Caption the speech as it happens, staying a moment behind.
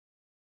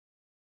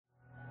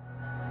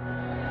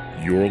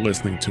You're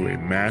listening to a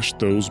Mash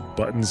Those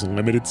Buttons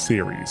limited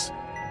series.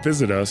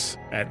 Visit us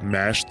at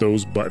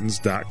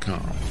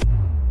mashthosebuttons.com.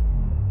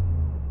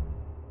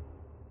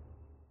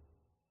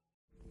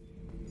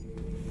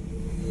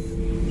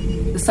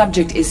 The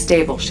subject is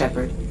stable,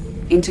 Shepard.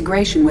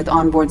 Integration with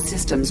onboard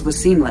systems was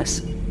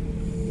seamless.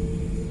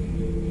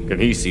 Can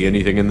he see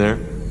anything in there?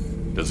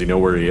 Does he know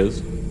where he is?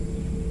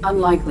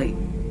 Unlikely.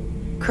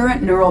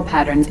 Current neural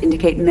patterns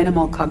indicate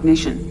minimal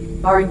cognition.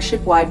 Barring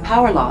ship-wide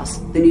power loss,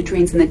 the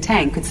nutrients in the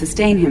tank could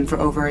sustain him for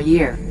over a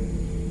year.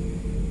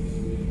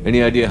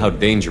 Any idea how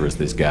dangerous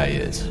this guy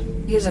is?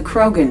 He is a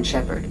Krogan,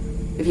 Shepard.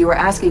 If you were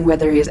asking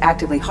whether he is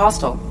actively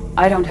hostile,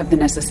 I don't have the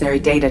necessary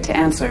data to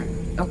answer.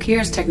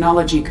 Okeer's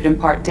technology could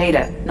impart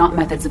data, not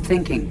methods of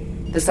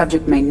thinking. The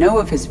subject may know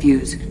of his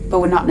views,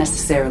 but would not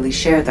necessarily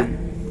share them.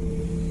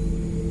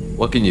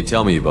 What can you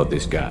tell me about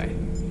this guy?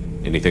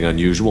 Anything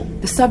unusual?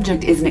 The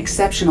subject is an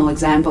exceptional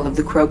example of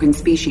the Krogan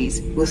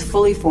species, with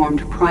fully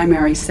formed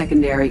primary,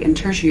 secondary, and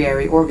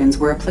tertiary organs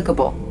where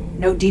applicable.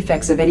 No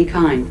defects of any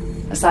kind,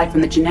 aside from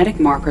the genetic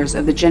markers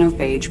of the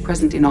genophage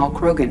present in all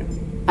Krogan.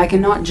 I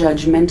cannot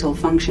judge mental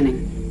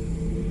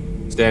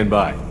functioning. Stand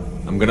by.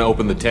 I'm gonna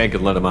open the tank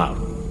and let him out.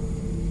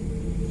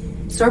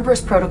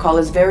 Cerberus protocol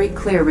is very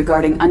clear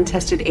regarding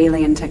untested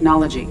alien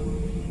technology.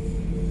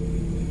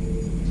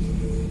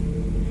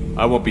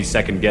 I won't be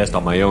second-guessed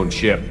on my own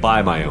ship,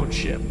 by my own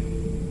ship.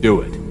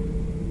 Do it.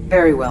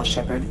 Very well,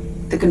 Shepard.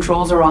 The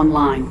controls are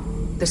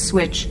online. The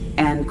switch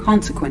and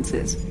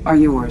consequences are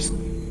yours.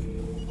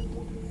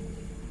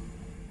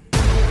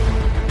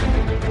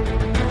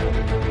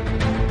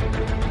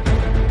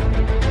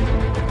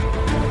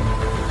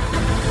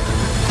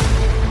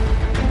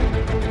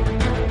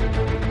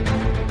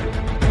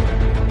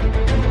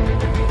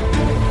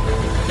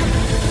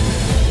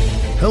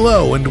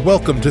 Hello and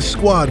welcome to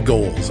Squad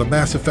Goals, a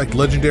Mass Effect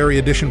Legendary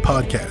Edition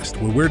podcast,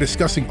 where we're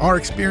discussing our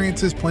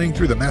experiences playing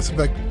through the Mass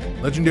Effect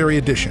Legendary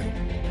Edition.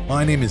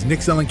 My name is Nick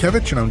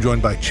Zelenkevich, and I'm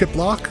joined by Chip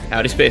Locke.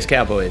 Howdy, Space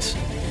Cowboys.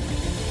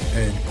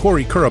 And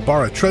Corey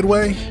Kurabara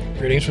Treadway.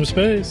 Greetings from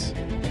space.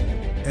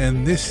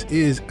 And this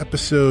is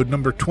episode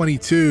number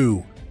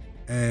 22.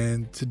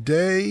 And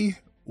today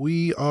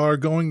we are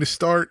going to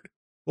start,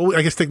 well,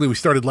 I guess technically we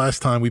started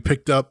last time. We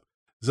picked up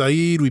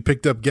Zaid, we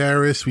picked up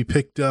Garrus, we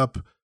picked up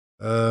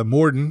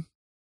Morden,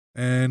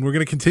 and we're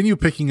going to continue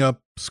picking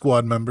up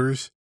squad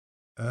members.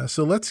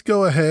 So let's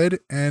go ahead,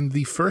 and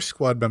the first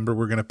squad member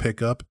we're going to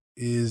pick up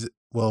is,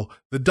 well,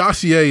 the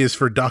dossier is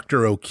for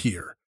Dr.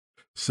 Okeer.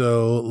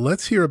 So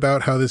let's hear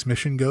about how this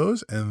mission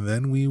goes, and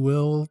then we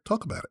will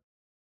talk about it.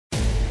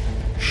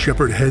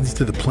 Shepard heads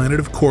to the planet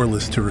of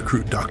Corliss to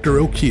recruit Dr.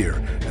 Okeer,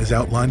 as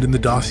outlined in the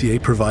dossier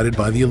provided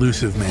by the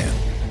Elusive Man.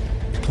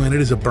 The planet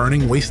is a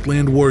burning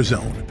wasteland war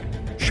zone.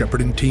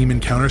 Shepard and team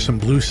encounter some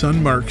Blue Sun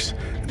mercs,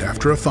 and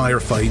after a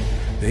firefight,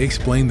 they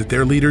explain that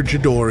their leader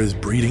Jador is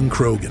breeding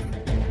Krogan.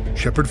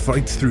 Shepard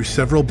fights through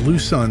several Blue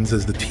Suns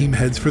as the team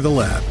heads for the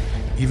lab,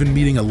 even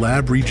meeting a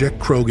lab reject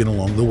Krogan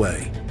along the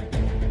way.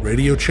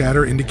 Radio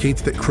chatter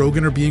indicates that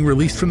Krogan are being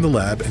released from the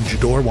lab, and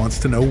Jador wants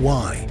to know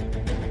why.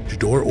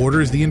 Jador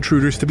orders the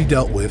intruders to be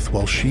dealt with,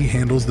 while she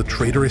handles the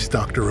traitorous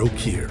Dr.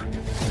 Okeer.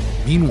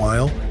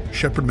 Meanwhile,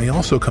 Shepard may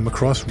also come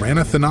across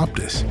Rana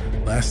Thanoptis,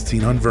 last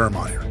seen on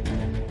Vermeer.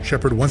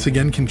 Shepard once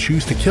again can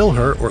choose to kill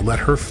her or let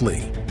her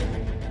flee.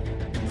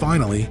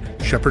 Finally,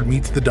 Shepard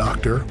meets the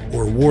Doctor,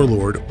 or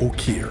Warlord,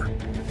 Okeer.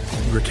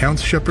 He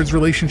recounts Shepard's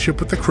relationship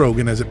with the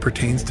Krogan as it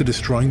pertains to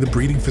destroying the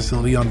breeding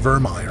facility on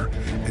Vermeer,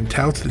 and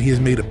touts that he has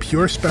made a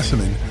pure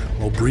specimen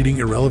while breeding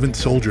irrelevant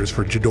soldiers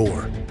for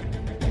Jador.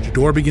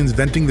 Jador begins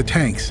venting the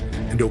tanks,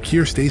 and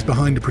Okeer stays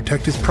behind to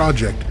protect his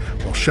project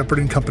while Shepard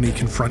and company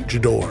confront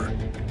Jador.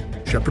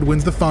 Shepard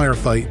wins the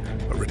firefight,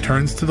 but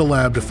returns to the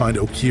lab to find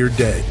Okeer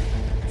dead.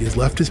 He has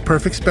left his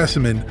perfect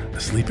specimen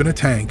asleep in a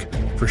tank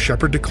for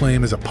Shepard to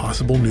claim as a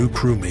possible new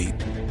crewmate.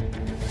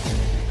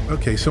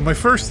 Okay, so my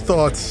first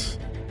thoughts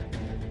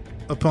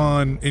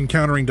upon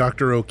encountering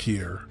Dr.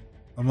 Okeer,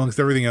 amongst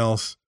everything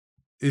else,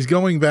 is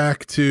going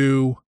back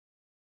to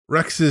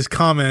Rex's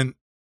comment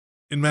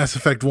in Mass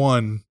Effect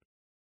 1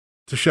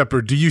 to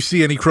Shepard, "Do you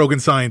see any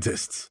Krogan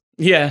scientists?"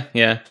 Yeah.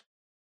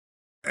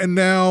 And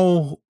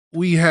now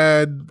we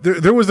had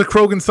there was a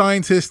Krogan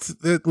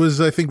scientist that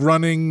was, I think,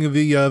 running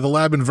the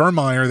lab in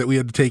Vermeer that we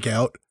had to take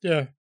out.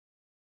 Yeah.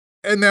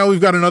 And now we've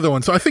got another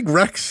one. So I think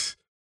Rex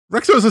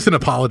owes us an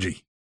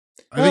apology.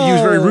 I think he was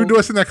very rude to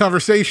us in that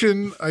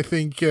conversation. I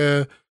think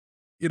we're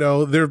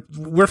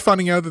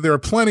finding out that there are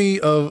plenty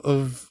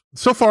of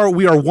so far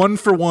we are 1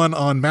 for 1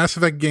 on Mass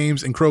Effect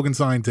games and Krogan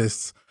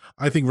scientists.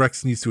 I think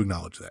Rex needs to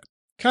acknowledge that.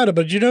 Kind of,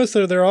 but you notice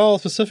that they're all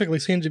specifically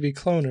seem to be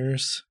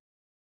cloners.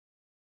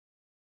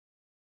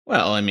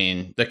 Well, I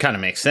mean, that kind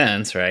of makes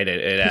sense, right?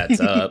 It adds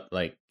up.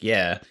 Like,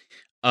 yeah.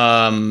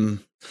 I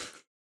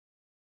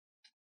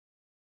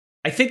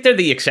think they're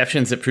the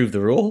exceptions that prove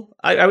the rule,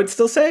 I would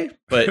still say.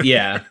 But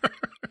yeah,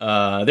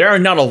 there are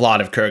not a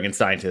lot of Krogan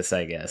scientists,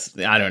 I guess.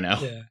 I don't know.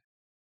 Yeah.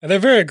 And they're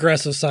very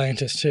aggressive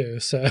scientists, too,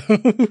 so...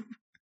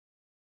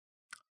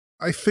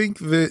 I think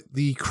that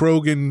the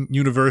Krogan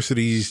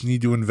universities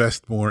need to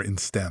invest more in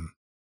STEM.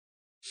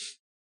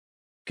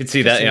 Could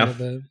see that, Just a yeah.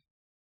 little bit.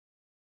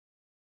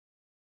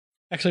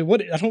 Actually,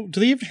 do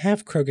they even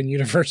have Krogan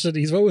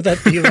universities? What would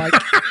that be like?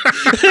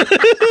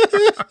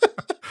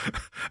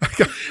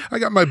 I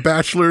got my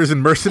bachelor's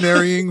in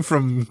mercenarying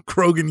from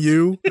Krogan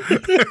U.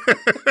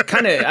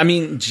 Kind of, I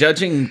mean,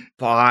 judging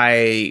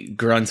by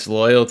Grunt's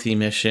loyalty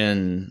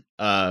mission,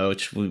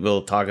 which we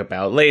will talk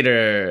about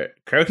later,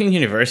 Krogan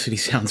University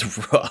sounds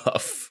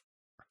rough.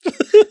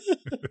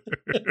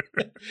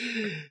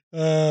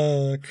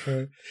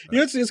 Okay.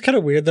 It's kind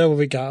of weird though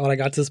when I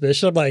got to this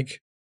mission. I'm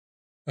like,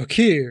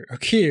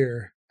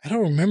 Okeer. I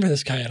don't remember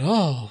this guy at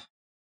all.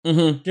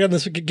 Mm-hmm.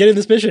 Getting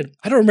this mission.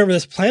 I don't remember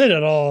this planet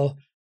at all.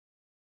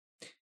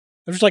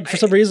 I'm just like, for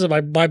some reason,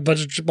 my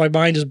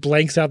mind just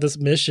blanks out this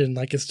mission.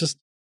 Like, it's just,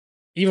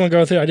 even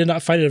going through, I did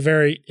not find it a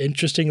very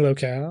interesting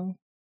locale.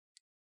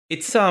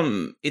 It's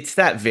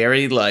that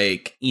very,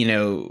 like,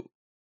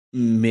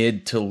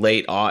 mid to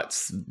late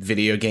aughts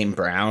video game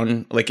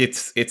brown. Like,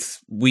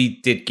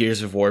 we did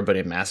Gears of War, but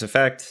in Mass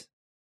Effect.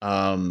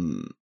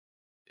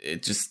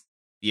 It just,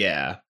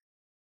 yeah.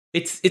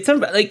 It's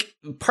like,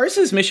 parts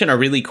of this mission are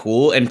really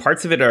cool and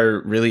parts of it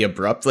are really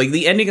abrupt. Like,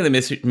 the ending of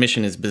the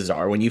mission is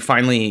bizarre when you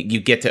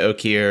get to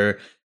Okeer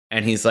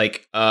and he's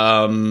like,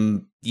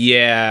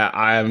 yeah,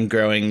 I'm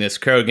growing this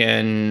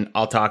Krogan.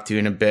 I'll talk to you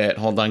in a bit.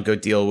 Hold on, go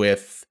deal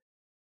with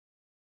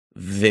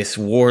this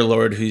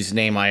warlord whose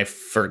name I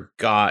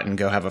forgot and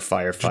go have a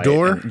firefight.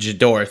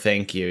 Jador,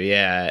 thank you.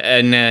 Yeah.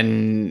 And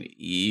then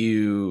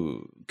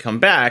you come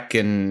back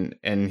and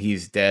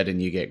he's dead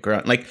and you get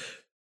Grunt. Like,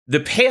 the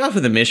payoff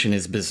of the mission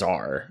is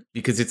bizarre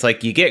because it's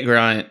like you get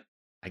Grunt,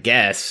 I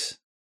guess,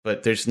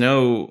 but there's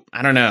no,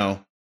 I don't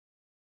know.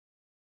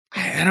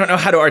 I don't know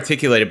how to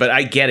articulate it, but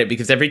I get it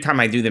because every time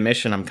I do the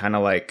mission, I'm kind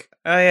of like,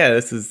 oh yeah,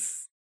 this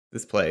is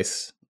this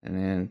place. And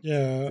then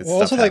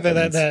well, also like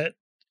that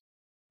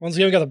once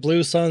again, we got the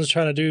Blue Suns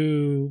trying to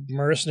do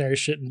mercenary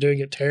shit and doing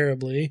it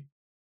terribly.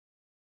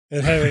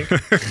 And having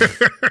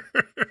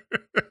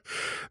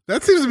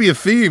that seems to be a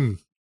theme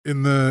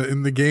in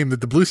the game, that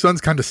the Blue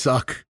Suns kind of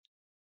suck.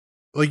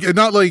 Like,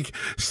 not like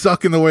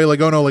suck in the way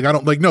like, oh no, like I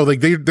don't like, no, like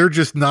they're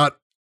just not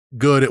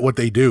good at what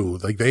they do.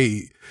 Like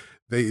they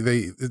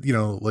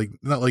like,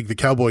 not like the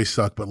Cowboys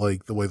suck, but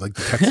like the way like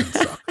the Texans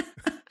suck.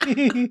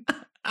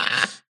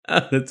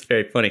 That's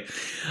very funny.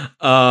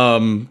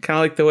 Kind of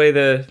like the way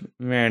the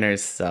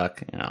Mariners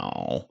suck.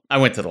 Oh, I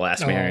went to the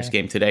last Mariners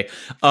game today.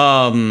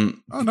 Oh,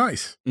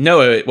 nice.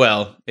 No,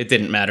 it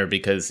didn't matter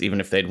because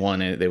even if they'd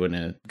won it, they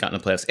wouldn't have gotten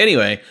the playoffs.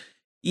 Anyway,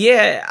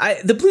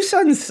 yeah, the Blue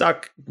Suns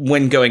suck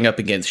when going up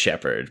against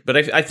Shepard, but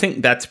I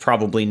think that's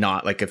probably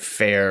not like a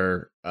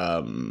fair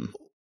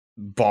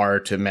bar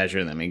to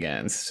measure them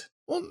against.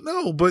 Well,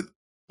 no, but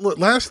look,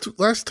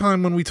 last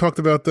time when we talked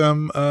about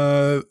them,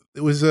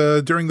 it was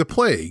during the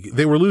plague.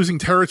 They were losing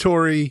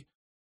territory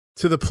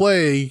to the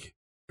plague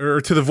or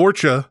to the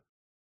Vorcha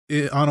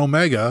on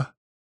Omega,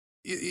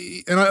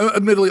 and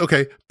admittedly,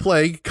 okay,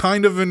 plague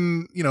kind of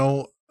an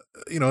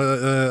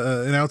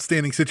an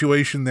outstanding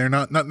situation there.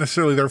 Not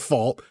necessarily their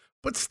fault,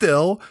 but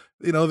still,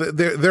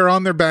 they're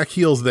on their back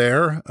heels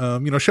there.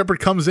 Shepard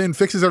comes in,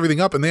 fixes everything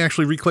up, and they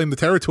actually reclaim the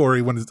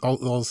territory when it's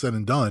all said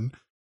and done.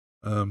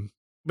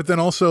 But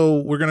then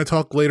also, we're going to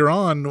talk later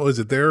on, was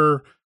it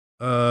they're,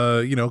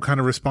 kind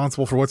of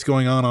responsible for what's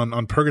going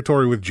on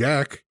Purgatory with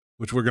Jack,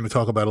 which we're going to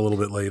talk about a little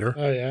bit later.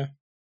 Oh, yeah.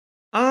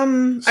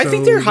 I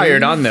think they're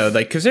hired on, though,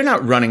 like, because they're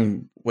not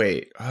running.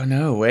 Wait. Oh,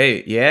 no,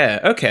 wait. Yeah.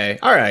 Okay.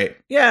 All right.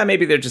 Yeah,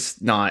 maybe they're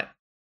just not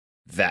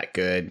that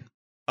good.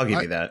 I'll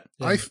give you that.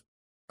 Yeah.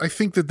 I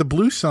think that the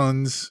Blue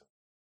Suns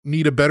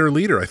need a better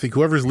leader. I think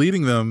whoever's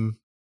leading them,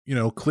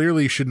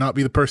 clearly should not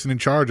be the person in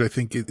charge. I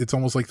think it's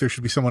almost like there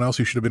should be someone else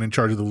who should have been in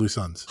charge of the Blue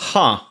Suns.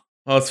 Huh.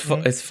 Well,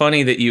 it's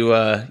funny that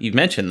you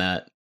mentioned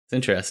that. It's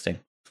interesting.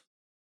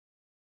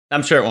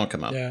 I'm sure it won't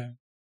come up. Yeah.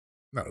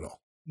 Not at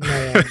all.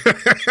 No,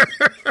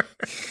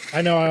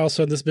 I know I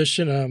also in this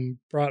mission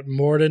brought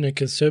Morden and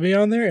Kasumi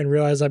on there and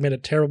realized I made a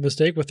terrible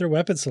mistake with their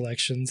weapon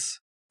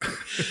selections.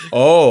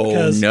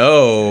 Oh,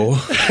 no.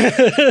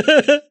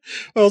 I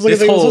was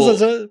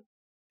looking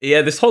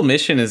this whole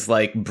mission is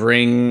like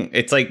bring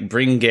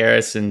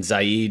Garrus and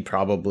Zaid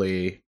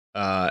probably.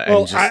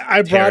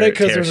 I brought it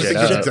because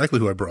that's exactly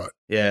who I brought.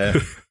 Yeah.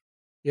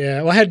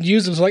 Yeah, well, I hadn't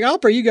used them, so I'll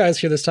bring you guys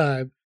here this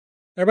time.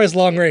 Everybody's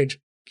long range.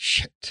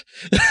 Shit.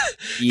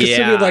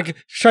 Yeah. Like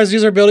tries to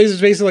use her abilities,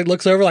 and basically like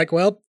looks over, like,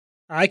 well,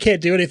 I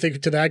can't do anything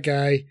to that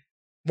guy.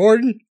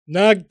 Morden,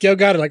 no, go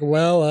got it. Like,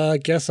 well,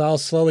 guess I'll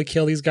slowly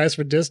kill these guys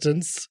from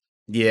distance.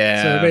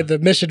 Yeah. So it made the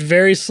mission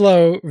very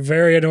slow,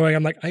 very annoying.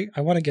 I'm like,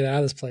 I want to get out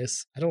of this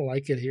place. I don't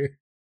like it here.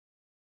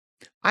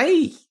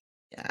 I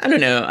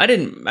don't know. I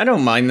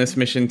don't mind this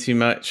mission too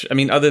much. I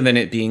mean, other than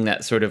it being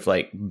that sort of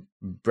like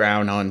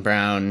brown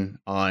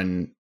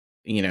on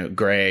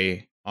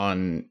gray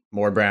on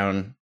more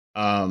brown.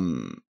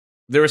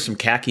 There was some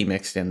khaki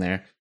mixed in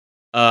there.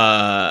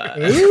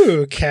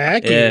 Ooh,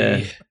 khaki.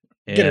 Yeah.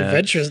 Get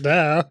adventurous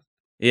now.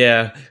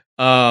 Yeah.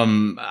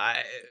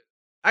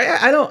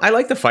 I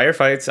like the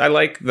firefights. I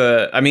like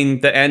the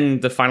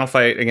final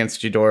fight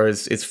against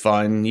Ghidorah is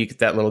fun. You get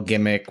that little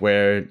gimmick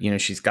where,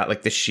 she's got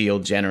like the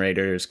shield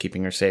generators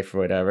keeping her safe or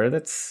whatever.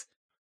 That's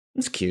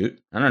cute.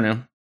 I don't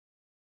know.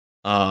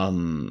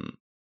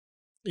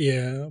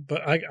 Yeah,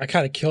 but I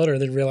kind of killed her,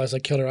 then realized I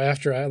killed her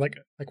after. I like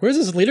where's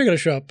this leader going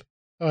to show up?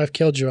 Oh, I've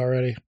killed you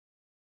already.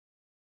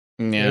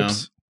 Yeah.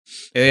 Oops.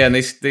 Yeah, and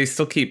they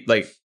still keep,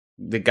 like,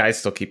 the guys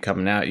still keep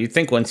coming out. You'd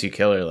think once you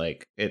kill her,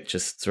 like, it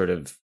just sort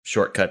of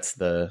shortcuts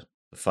the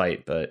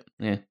fight, but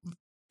yeah.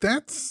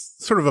 That's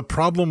sort of a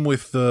problem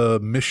with the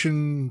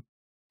mission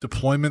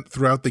deployment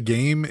throughout the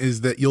game, is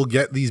that you'll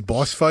get these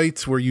boss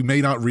fights where you may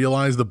not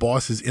realize the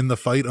boss is in the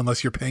fight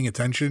unless you're paying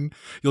attention.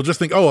 You'll just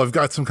think, oh, I've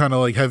got some kind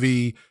of like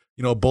heavy,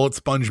 bullet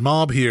sponge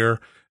mob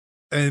here.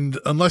 And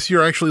unless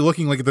you're actually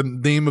looking like at the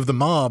name of the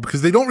mob,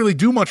 because they don't really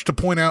do much to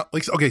point out,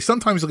 like, okay,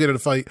 sometimes you'll get in a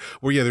fight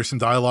where, there's some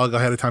dialogue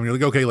ahead of time. You're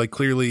like, okay, like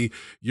clearly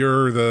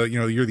you're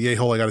the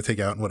a-hole I got to take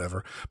out and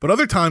whatever. But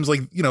other times,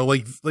 like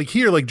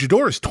here, like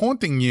Ghidorah is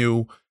taunting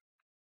you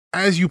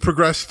as you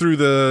progress through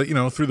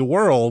the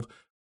world.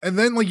 And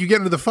then like you get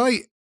into the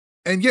fight,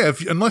 and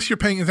unless you're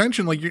paying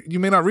attention, like you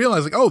may not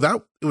realize, like, oh,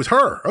 that it was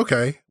her.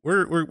 Okay,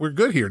 we're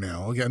good here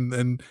now. Again,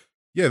 and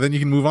then you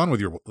can move on with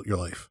your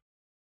life.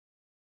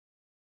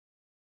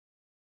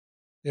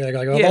 Yeah,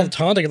 like all the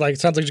taunting, like, it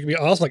sounds like it's gonna be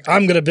awesome. Like,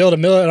 I'm gonna build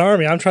an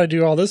army. I'm trying to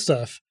do all this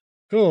stuff.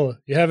 Cool.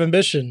 You have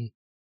ambition.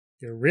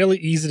 You're really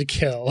easy to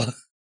kill.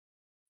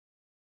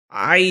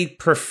 I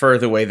prefer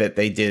the way that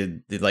they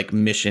did the like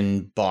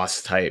mission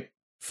boss type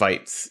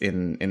fights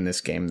in this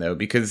game, though,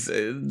 because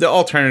the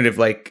alternative,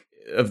 like,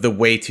 of the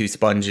way too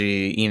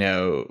spongy,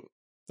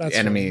 That's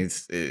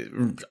enemies,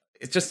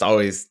 it just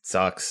always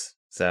sucks.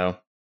 So.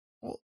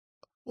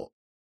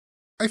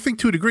 I think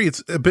to a degree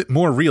it's a bit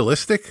more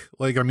realistic.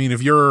 Like, I mean,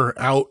 if you're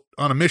out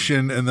on a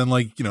mission and then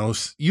like, you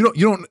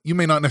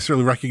may not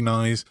necessarily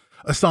recognize,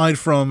 aside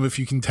from if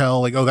you can tell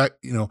like, oh,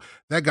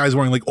 that guy's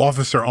wearing like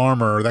officer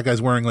armor, or that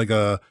guy's wearing like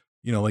a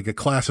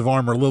class of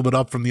armor a little bit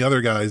up from the other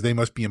guys, they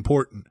must be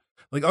important.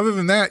 Like, other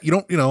than that, you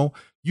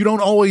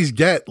don't always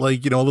get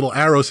like, a little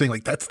arrow saying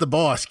like, that's the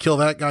boss, kill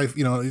that guy.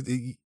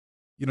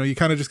 You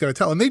kind of just got to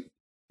tell. And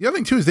the other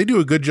thing too is they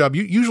do a good job.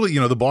 Usually,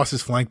 the boss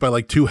is flanked by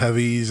like 2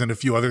 heavies and a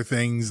few other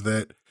things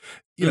that,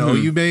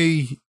 you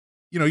may,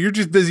 you're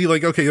just busy.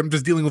 Like, okay, I'm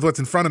just dealing with what's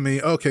in front of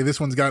me. Okay, this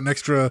one's got an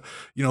extra,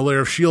 layer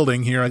of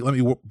shielding here. Let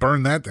me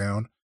burn that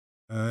down,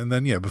 and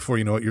then before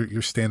you know it,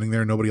 you're standing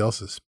there and nobody else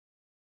is.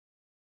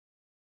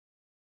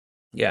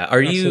 Yeah,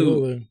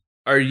 Absolutely.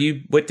 are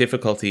you? What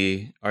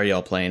difficulty are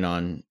y'all playing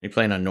on? Are you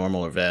playing on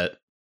normal or vet?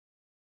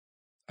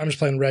 I'm just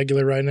playing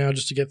regular right now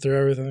just to get through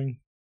everything.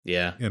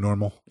 Yeah. Yeah,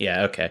 normal.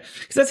 Yeah, okay.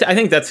 Because I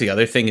think that's the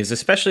other thing, is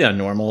especially on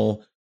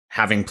normal,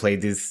 having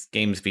played these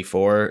games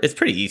before, it's a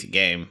pretty easy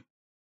game.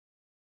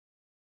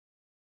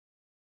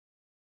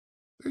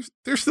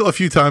 There's still a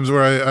few times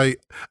where I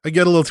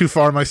get a little too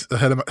far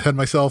ahead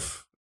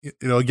myself,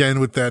 again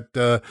with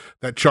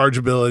that charge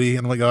ability,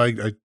 and I'm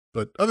like,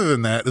 but other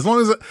than that, as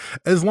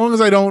long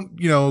as I don't,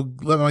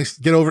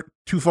 get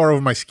too far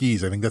over my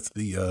skis, I think that's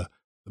the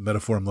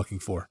metaphor I'm looking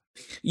for.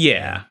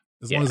 Yeah.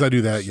 As long as I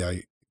do that,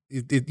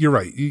 you're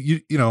right.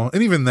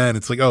 And even then,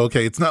 it's like, oh,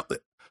 okay, it's not.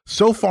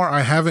 So far,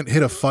 I haven't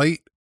hit a fight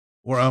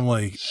where I'm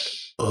like,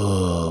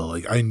 oh,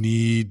 like I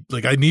need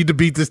to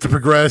beat this to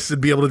progress and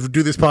be able to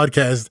do this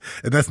podcast,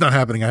 and that's not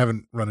happening. I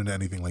haven't run into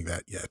anything like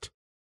that yet.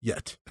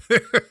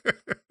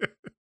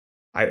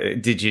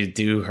 Did you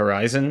do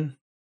Horizon?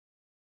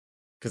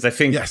 Because I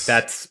think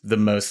that's the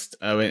most,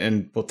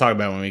 and we'll talk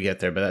about it when we get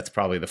there, but that's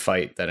probably the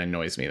fight that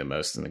annoys me the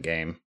most in the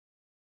game.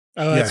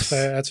 Oh, that's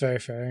fair. That's very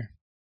fair.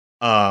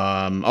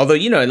 Although,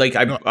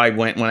 I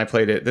went when I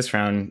played it this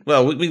round.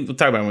 Well, we'll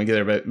talk about it when we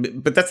get there,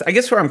 but that's, I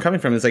guess, where I'm coming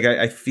from is like,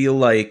 I feel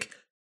like,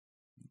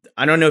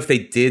 I don't know if they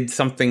did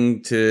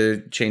something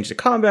to change the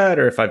combat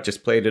or if I've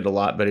just played it a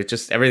lot, but it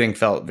just, everything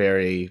felt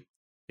very,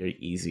 very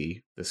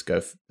easy this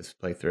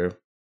playthrough.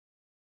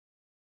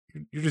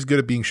 You're just good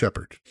at being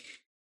Shepard.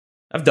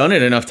 I've done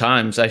it enough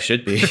times. I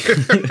should be.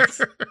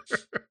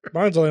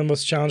 Mine's only the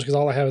most challenged because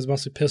all I have is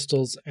mostly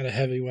pistols and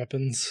heavy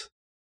weapons.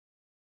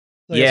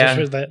 I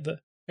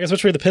guess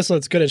which way the pistol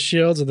that's good at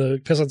shields and the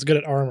pistol that's good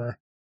at armor.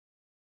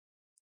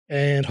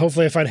 And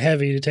hopefully I find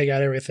heavy to take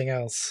out everything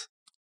else.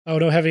 Oh,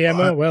 no heavy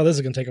ammo? Well, this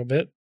is going to take a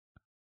bit.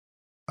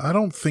 I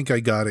don't think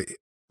I got it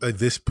at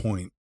this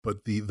point,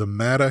 but the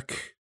Matic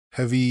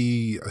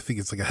heavy, I think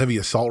it's like a heavy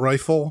assault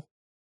rifle.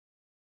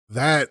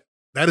 That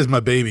is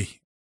my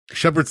baby.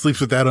 Shepard sleeps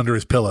with that under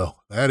his pillow.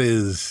 That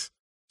is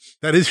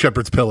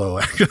Shepard's pillow.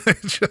 Kind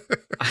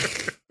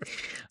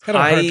of a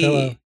hard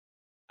pillow.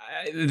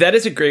 That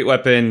is a great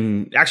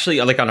weapon. Actually,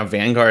 like on a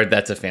Vanguard,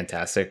 that's a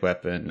fantastic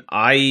weapon.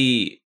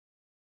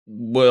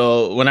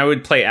 When I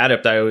would play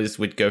Adept, I always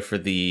would go for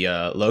the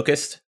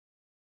Locust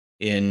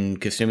in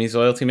Kasumi's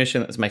loyalty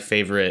mission. That's my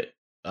favorite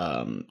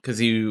because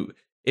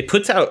it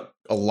puts out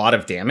a lot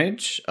of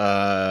damage.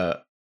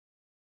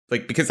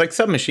 Because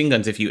submachine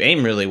guns, if you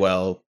aim really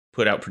well,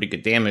 put out pretty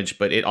good damage,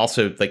 but it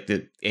also, like,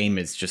 the aim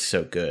is just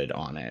so good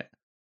on it.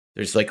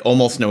 There's like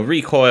almost no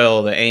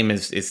recoil. The aim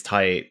is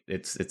tight.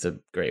 It's a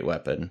great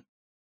weapon.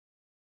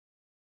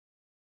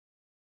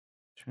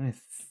 Now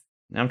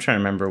I'm trying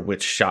to remember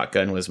which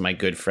shotgun was my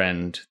good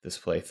friend this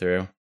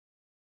playthrough.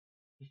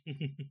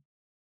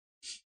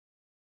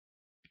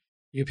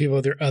 You people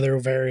with your other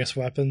various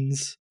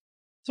weapons.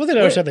 So what they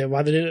don't understand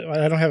why they did.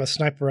 I don't have a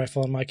sniper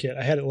rifle in my kit.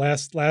 I had it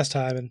last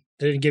time, and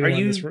they didn't give me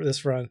one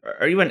this run.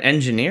 Are you an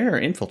engineer or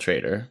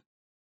infiltrator?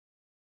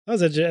 I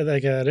was like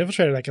an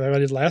infiltrator, like I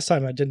did last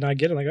time. I did not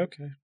get it. I'm like,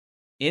 okay.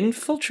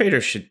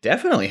 Infiltrator should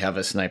definitely have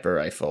a sniper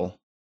rifle.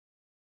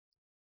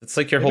 It's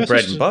like your Maybe whole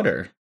bread and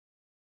butter.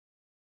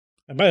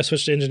 I might have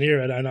switched to engineer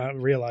and I not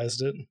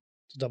realized it.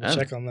 To double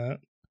check on that.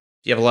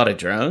 Do you have a lot of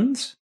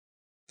drones?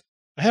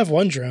 I have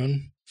one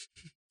drone.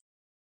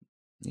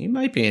 You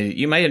might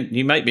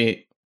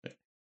be.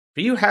 If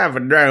you have a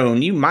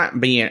drone, you might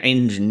be an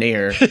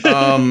engineer.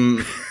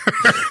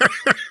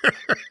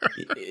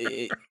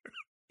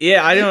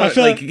 Yeah, I don't. I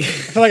feel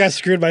like I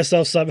screwed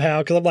myself somehow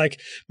because I'm like,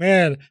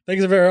 man,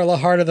 things are a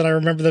lot harder than I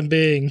remember them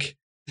being.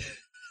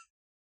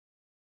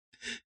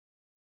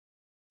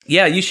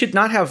 Yeah, you should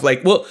not have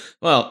like. Well,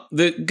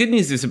 the good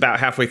news is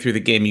about halfway through the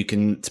game you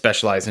can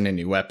specialize in a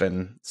new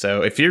weapon.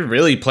 So if you're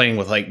really playing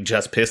with like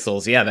just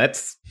pistols, yeah,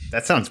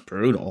 that sounds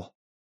brutal.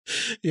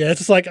 Yeah,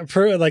 it's just like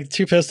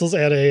two pistols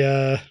and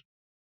a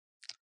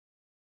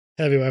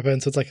heavy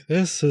weapon. So it's like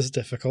this is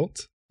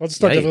difficult. Well,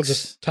 it's not difficult,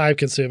 just time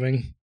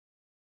consuming.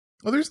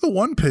 Well, there's the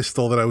one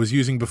pistol that I was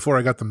using before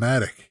I got the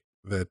Matic.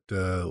 That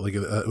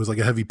it was like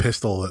a heavy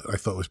pistol that I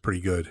thought was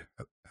pretty good.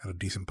 Had a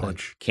decent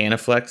punch.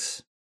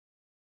 Canaflex.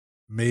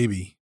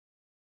 Maybe.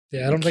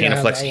 Yeah, I don't think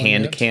Canaflex I have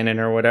hand yet. cannon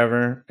or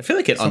whatever. I feel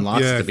like it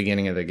unlocks at the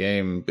beginning of the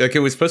game. Like it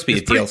was supposed to be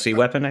a DLC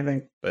weapon, I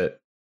think,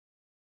 but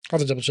I'll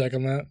have to double check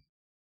on that.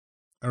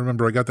 I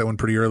remember I got that one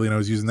pretty early and I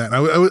was using that.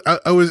 And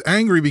I was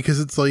angry because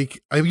it's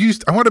like I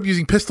wound up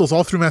using pistols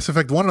all through Mass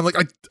Effect 1. I'm like,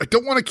 I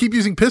don't want to keep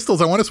using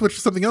pistols. I want to switch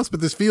to something else,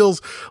 but this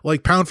feels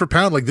like pound for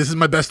pound, like this is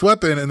my best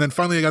weapon. And then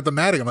finally I got the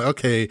Matic. I'm like,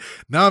 okay,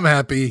 now I'm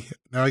happy.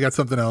 Now I got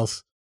something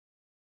else.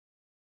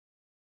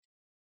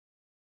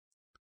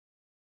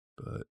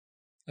 But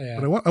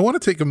I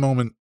want to take a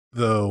moment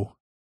though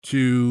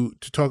to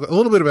talk a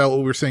little bit about what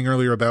we were saying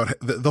earlier about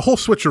the whole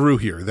switcheroo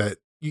here, that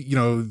you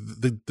know,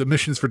 the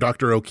missions for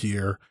Dr.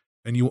 Okeer,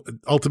 and you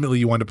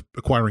ultimately wind up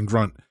acquiring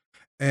Grunt.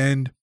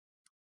 And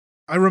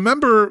I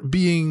remember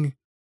being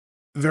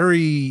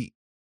very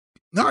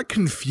not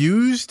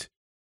confused,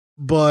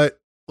 but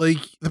like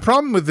the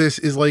problem with this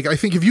is like I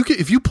think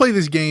if you play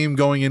this game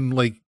going in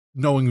like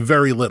knowing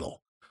very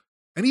little,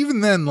 and even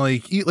then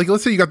like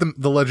let's say you got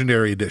the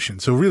Legendary Edition,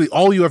 so really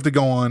all you have to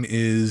go on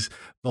is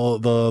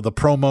the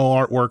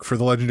promo artwork for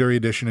the Legendary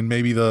Edition, and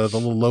maybe the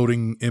little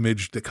loading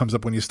image that comes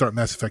up when you start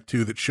Mass Effect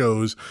 2 that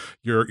shows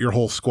your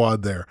whole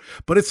squad there.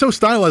 But it's so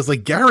stylized,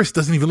 like Garrus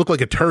doesn't even look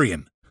like a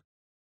Turian.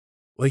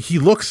 Like he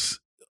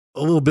looks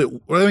a little bit,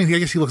 well, I mean, I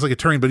guess he looks like a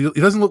Turian, but he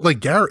doesn't look like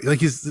Garrus.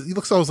 Like he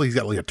looks almost like he's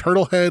got like a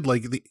turtle head.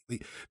 Like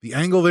the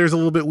angle there's a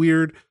little bit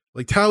weird.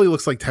 Like Tali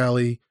looks like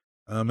Tali.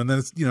 And then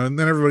it's, you know, and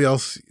then everybody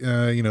else,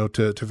 you know,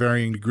 to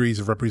varying degrees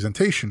of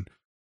representation.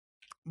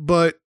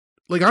 But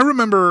like I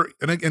remember,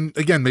 and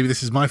again, maybe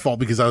this is my fault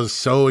because I was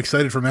so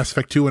excited for Mass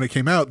Effect 2 when it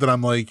came out that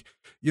I'm like,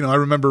 you know, I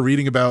remember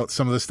reading about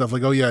some of this stuff,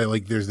 like, oh yeah,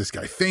 like there's this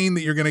guy Thane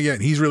that you're gonna get,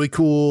 and he's really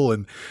cool,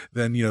 and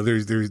then you know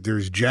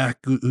there's Jack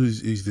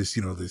who's this,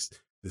 you know, this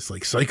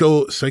like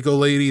psycho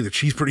lady that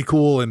she's pretty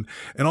cool, and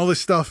all this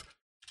stuff,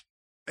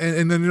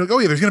 and then you're like, oh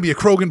yeah, there's gonna be a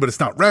Krogan, but it's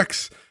not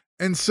Rex,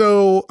 and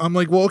so I'm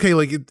like, well, okay,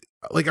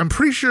 like I'm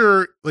pretty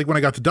sure, like when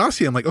I got the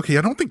dossier, I'm like, okay,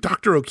 I don't think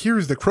Dr. Okeer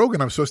is the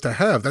Krogan I'm supposed to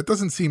have. That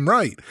doesn't seem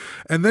right.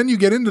 And then you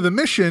get into the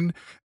mission,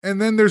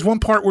 and then there's one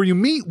part where you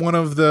meet one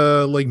of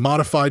the like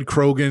modified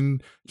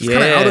Krogan just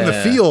kind of out in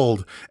the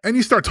field, and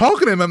you start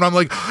talking to him, and I'm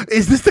like,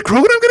 is this the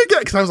Krogan I'm gonna get?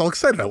 Because I was all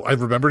excited. I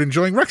remembered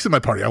enjoying Rex in my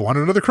party. I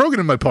wanted another Krogan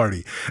in my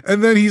party.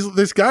 And then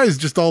this guy's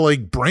just all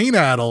like brain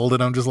addled,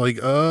 and I'm just like,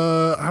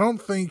 I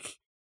don't think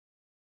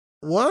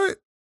what?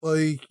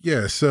 Like,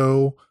 yeah,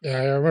 so yeah,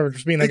 I remember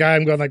just being the guy.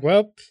 I'm going like,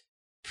 well,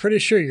 pretty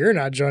sure you're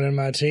not joining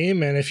my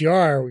team, and if you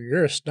are,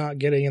 you're just not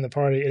getting in the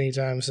party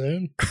anytime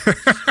soon.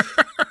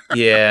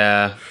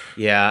 Yeah.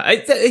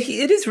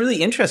 It is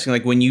really interesting.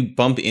 Like when you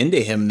bump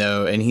into him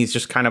though, and he's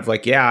just kind of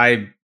like, yeah,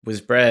 I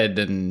was bred,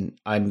 and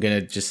I'm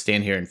gonna just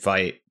stand here and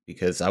fight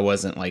because I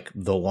wasn't like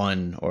the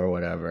one or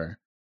whatever.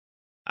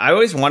 I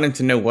always wanted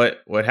to know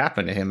what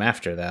happened to him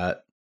after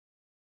that.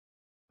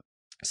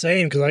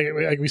 Same, because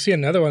like we see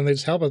another one, they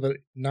just help us, but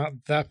not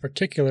that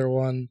particular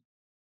one.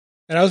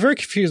 And I was very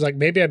confused. Like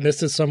maybe I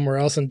missed it somewhere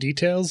else in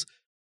details.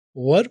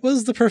 What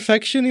was the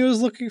perfection he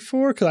was looking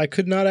for? Because I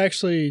could not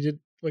actually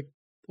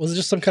was it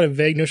just some kind of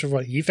vague notion of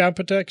what he found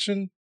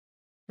perfection,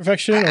 or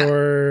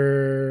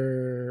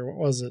what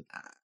was it?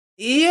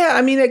 Yeah,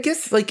 I mean, I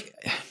guess like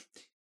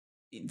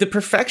the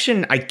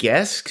perfection. I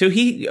guess so.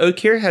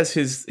 Okeer has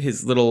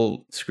his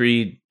little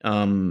screed,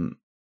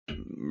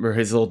 or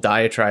his little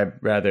diatribe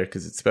rather,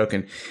 because it's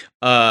spoken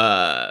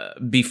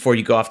before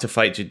you go off to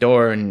fight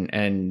Jador,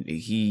 and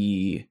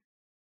he.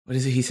 What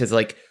is it? He says,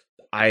 like,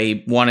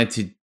 I wanted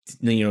to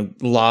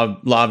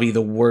lobby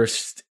the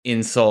worst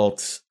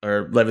insults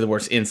or levy the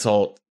worst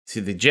insult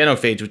to the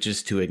genophage, which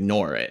is to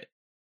ignore it.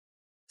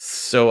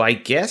 So I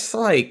guess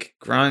like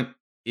Grunt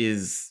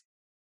is,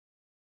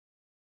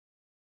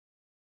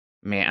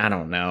 man, I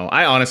don't know.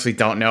 I honestly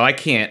don't know. I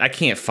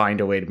can't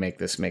find a way to make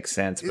this make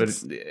sense. But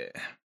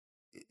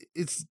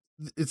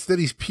it's that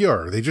he's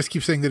pure. They just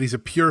keep saying that he's a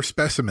pure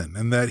specimen,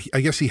 and that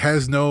I guess he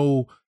has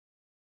none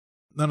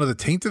of the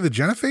taint of the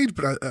genophage.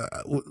 But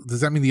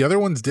does that mean the other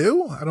ones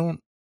do? I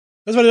don't.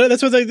 That's what I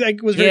was very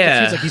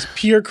confused. Like he's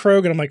pure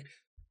Krogan. I'm like,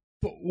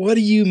 but what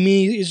do you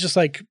mean? He's just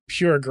like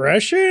pure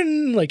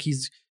aggression. Like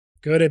he's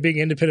good at being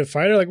an independent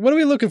fighter. Like what are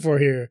we looking for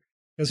here?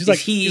 Because he's like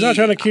he's not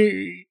trying to cure.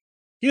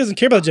 He doesn't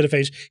care about the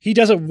genophage. He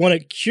doesn't want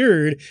it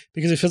cured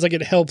because it feels like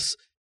it helps.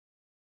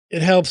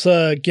 It helps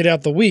get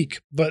out the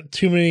weak, but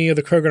too many of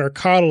the Krogan are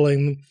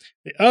coddling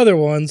the other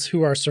ones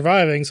who are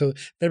surviving, so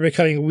they're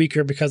becoming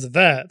weaker because of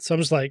that. So I'm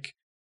just like,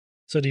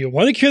 so do you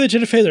want to cure the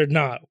genophage or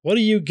not? What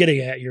are you getting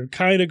at? You're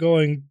kind of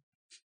going,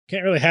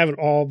 can't really have it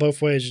all both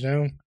ways, you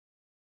know?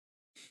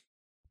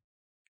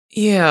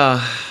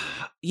 Yeah,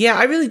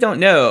 I really don't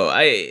know.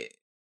 I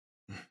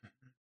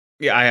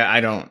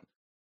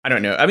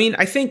don't know. I mean,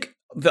 I think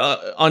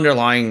the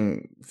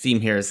underlying theme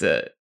here is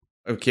that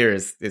Okeer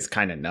is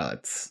kind of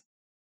nuts.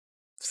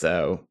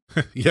 So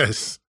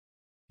yes,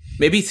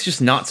 maybe it's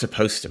just not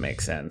supposed to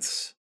make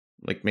sense.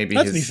 Like maybe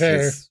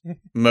his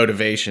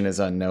motivation is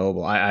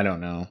unknowable. I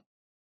don't know.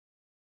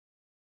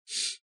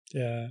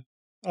 Yeah.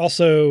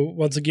 Also,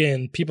 once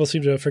again, people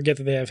seem to forget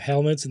that they have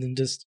helmets, and then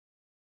just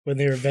when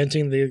they're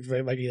venting, they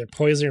like either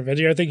poison or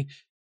venting. I think,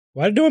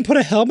 why did no one put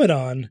a helmet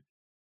on?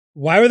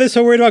 Why were they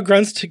so worried about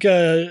Grunt's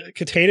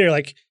container?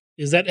 Like,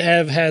 is that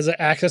has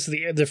access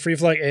to the free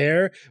flowing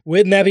air?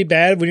 Wouldn't that be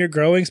bad when you're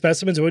growing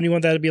specimens? Wouldn't you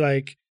want that to be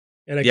like?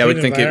 I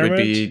would think it would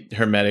be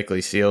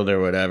hermetically sealed or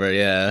whatever.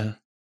 Yeah.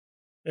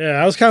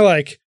 I was kind of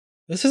like,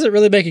 this isn't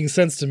really making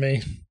sense to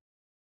me.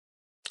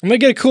 I'm gonna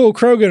get a cool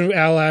Krogan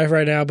ally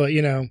right now, but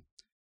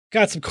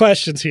got some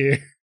questions here.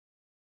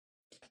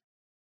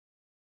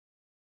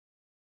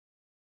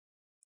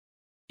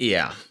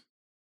 Yeah.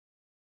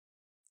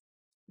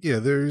 Yeah,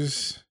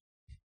 there's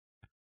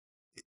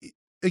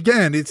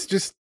again, it's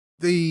just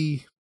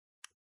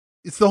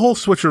it's the whole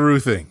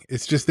switcheroo thing.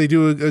 It's just they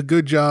do a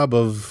good job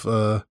of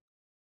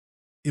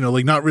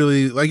like not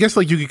really. I guess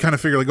like you could kind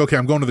of figure like, okay,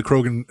 I'm going to the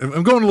Krogan.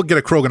 I'm going to get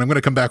a Krogan. I'm going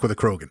to come back with a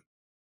Krogan,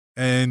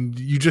 and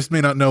you just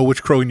may not know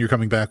which Krogan you're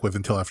coming back with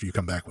until after you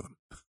come back with them.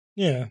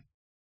 Yeah,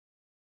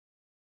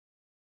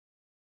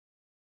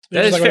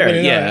 that is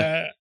fair.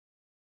 Yeah.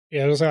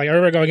 It was like I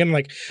remember going in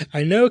like,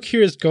 I know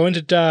Okeer is going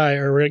to die,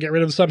 or we're gonna get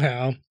rid of him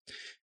somehow,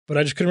 but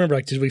I just couldn't remember.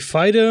 Like, did we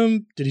fight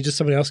him? Did he just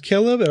somebody else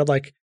kill him? And I'm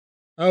like,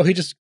 oh, he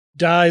just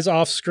dies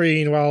off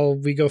screen while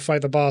we go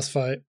fight the boss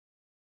fight.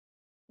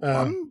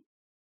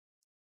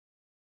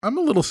 I'm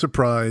a little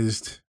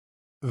surprised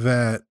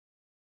that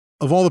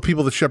of all the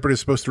people that Shepard is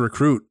supposed to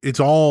recruit, it's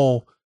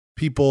all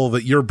people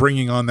that you're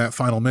bringing on that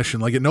final mission.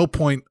 Like at no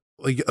point,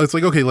 like it's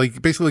like, okay,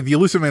 like basically like the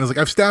Elusive Man is like,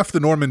 I've staffed the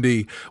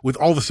Normandy with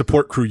all the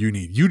support crew you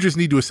need. You just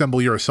need to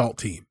assemble your assault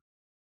team.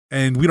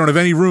 And we don't have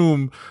any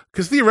room,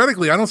 because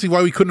theoretically, I don't see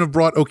why we couldn't have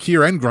brought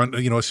Okeer and Grunt,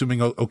 assuming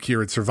Okeer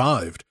had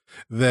survived.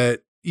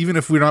 That even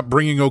if we're not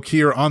bringing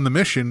Okeer on the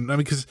mission, I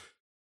mean, because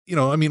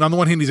on the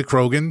one hand, he's a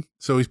Krogan,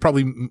 so he's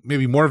probably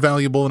maybe more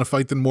valuable in a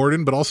fight than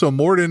Morden, but also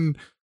Morden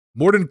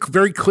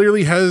very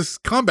clearly has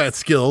combat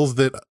skills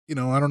that, I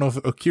don't know if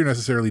Okeer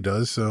necessarily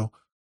does. So,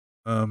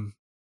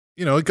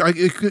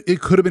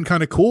 it could have been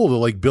kind of cool to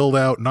like build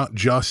out not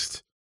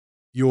just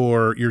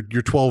your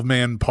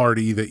 12-man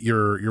party that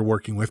you're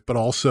working with, but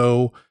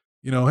also,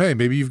 hey,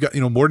 maybe you've got,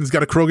 Morden's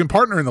got a Krogan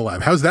partner in the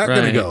lab. How's that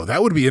going to go?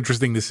 That would be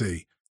interesting to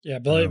see. Yeah.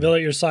 Build out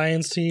your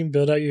science team,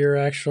 build out your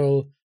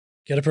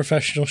get a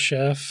professional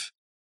chef,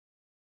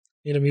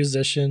 need a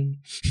musician.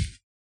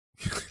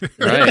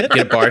 Right.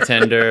 Get a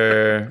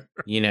bartender,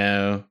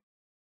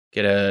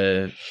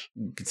 get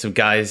some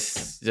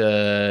guys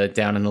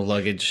down in the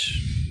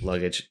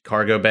luggage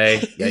cargo bay.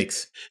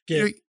 Yikes.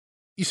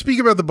 You speak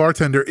about the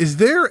bartender. Is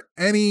there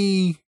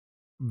any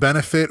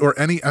benefit or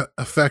any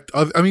effect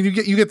of, I mean, you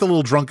get the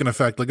little drunken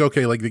effect, like,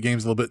 okay, like the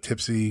game's a little bit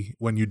tipsy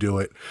when you do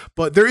it,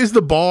 but there is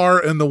the bar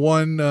and the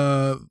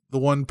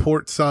one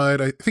port side.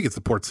 I think it's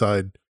the port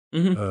side.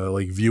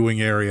 Like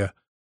viewing area.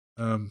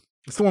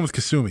 It's the one with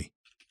Kasumi.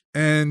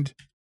 And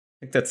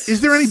I think that's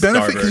is there any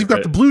benefit? Because you've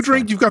got the blue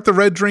drink, you've got the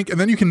red drink, and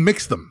then you can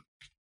mix them.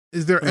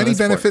 Is there any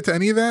benefit to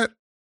any of that?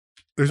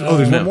 There's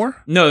one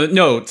more?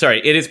 No,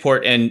 sorry. It is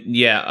port, and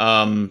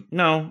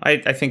no,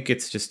 I think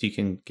it's just you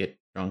can get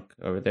drunk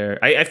over there.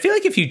 I feel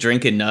like if you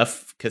drink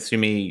enough,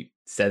 Kasumi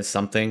says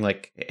something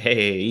like,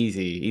 hey,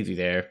 easy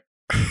there.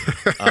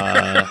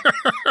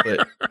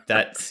 But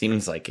that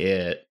seems like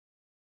it.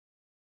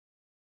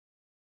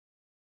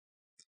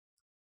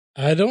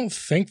 I don't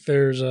think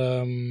there's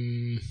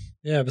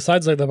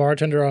besides like the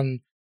bartender on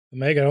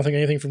Omega, I don't think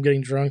anything from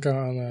getting drunk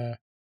on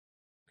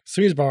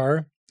Kasumi's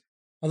bar.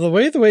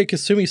 Although the way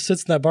Kasumi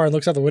sits in that bar and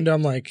looks out the window,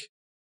 I'm like,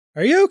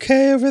 are you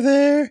okay over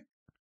there?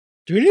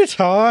 Do we need to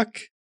talk?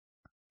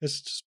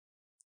 It's just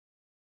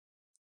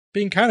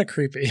being kind of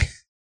creepy.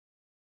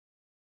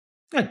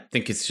 I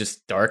think it's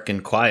just dark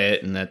and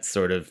quiet, and that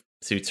sort of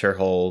suits her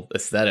whole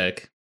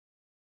aesthetic.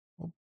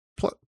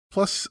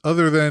 Plus,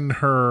 other than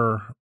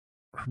her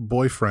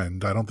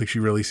boyfriend, I don't think she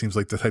really seems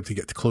like the type to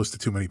get close to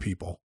too many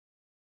people.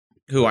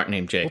 Who aren't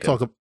named Jacob. We'll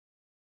talk.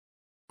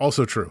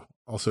 Also true.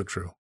 Also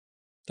true.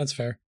 That's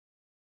fair.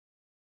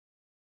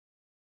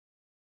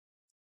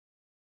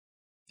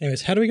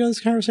 Anyways, how do we go this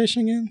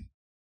conversation again?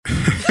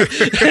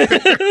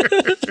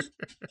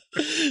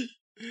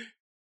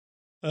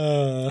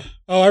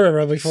 I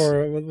remember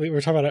before we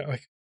were talking about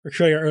like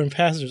recruiting our own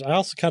passengers. I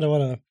also kind of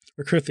want to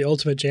recruit the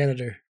ultimate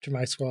janitor to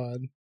my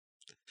squad.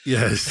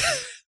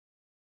 Yes.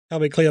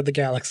 Help me clean up the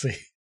galaxy.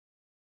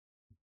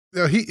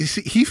 Yeah,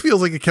 he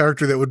feels like a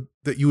character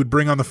that you would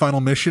bring on the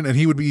final mission, and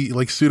he would be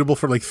like suitable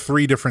for like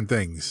 3 different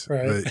things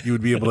that you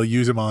would be able to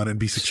use him on and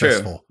be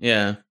successful. True.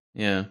 Yeah,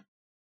 yeah.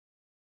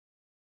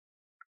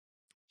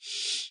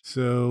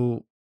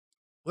 So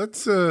let's.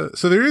 So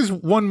there is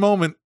one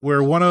moment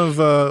where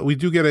we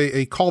do get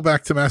a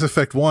callback to Mass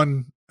Effect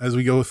 1 as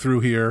we go through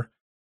here,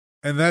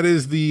 and that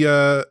is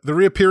the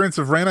reappearance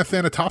of Rana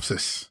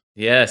Thanatopsis.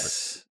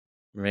 Yes,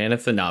 Rana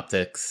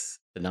Thanoptics.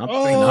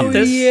 Oh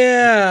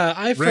yeah,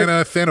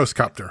 Rana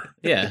Thanoscopter.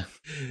 Yeah.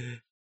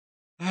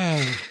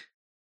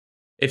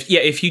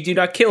 If you do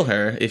not kill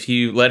her, if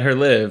you let her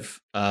live,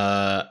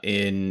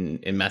 in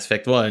Mass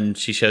Effect 1,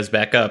 she shows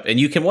back up, and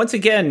you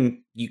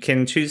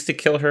can choose to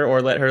kill her or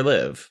let her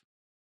live.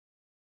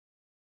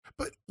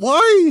 But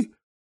why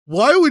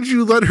would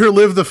you let her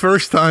live the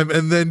first time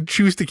and then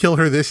choose to kill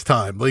her this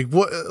time? Like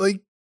what?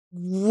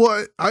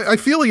 I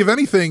feel like if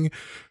anything,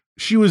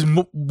 she was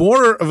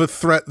more of a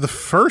threat the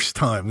first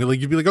time.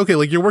 Like you'd be like, okay,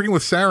 like you're working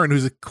with Saren,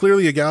 who's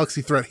clearly a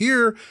galaxy threat.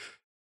 Here,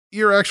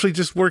 you're actually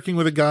just working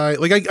with a guy.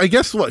 Like I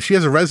guess what she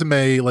has a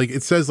resume, like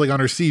it says like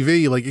on her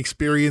CV, like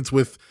experience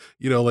with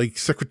like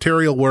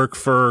secretarial work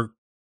for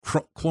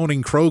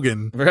cloning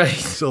Krogan. Right.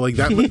 So like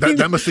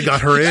that must have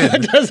got her in.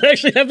 That does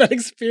actually have that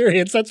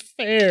experience. That's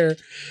fair.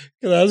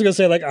 Because I was gonna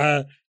say like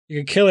you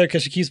can kill her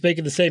because she keeps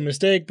making the same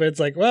mistake, but it's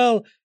like,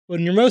 well,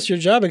 when most of your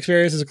job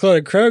experience is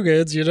cloning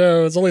Krogans,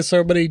 it's only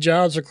so many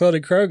jobs for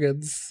cloning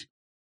Krogans.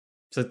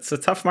 So it's a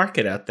tough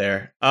market out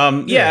there.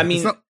 Yeah, I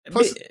mean,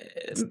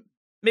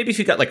 maybe if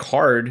you got like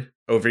hard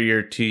over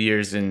your 2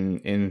 years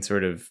in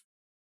sort of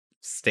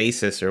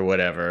stasis or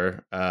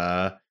whatever,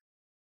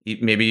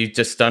 maybe you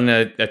just done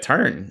a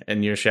turn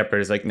and your shepherd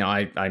is like, no,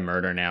 I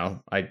murder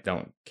now. I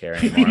don't care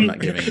anymore. I'm not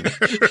giving.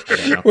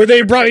 When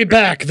they brought me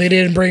back, they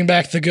didn't bring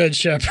back the good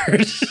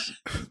shepherd.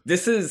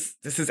 This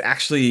is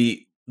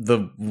actually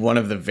one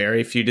of the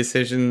very few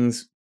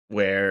decisions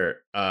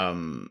where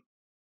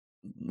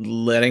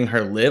letting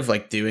her live,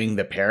 like doing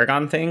the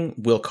Paragon thing,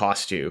 will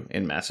cost you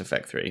in Mass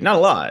Effect 3. Not a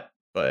lot,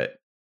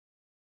 but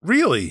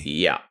really,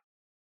 yeah.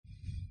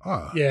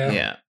 Oh,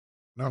 yeah.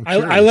 No,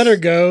 I let her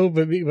go,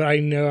 but I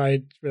know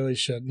I really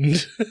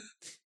shouldn't.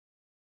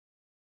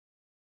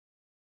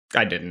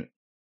 I didn't.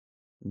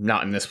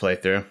 Not in this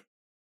playthrough.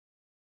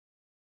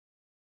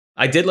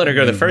 I did let her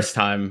go the first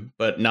time,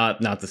 but not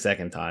the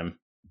second time.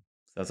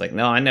 So I was like,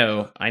 no, I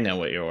know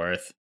what you're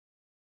worth.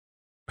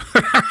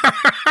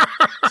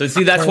 So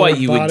see, that's why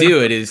you would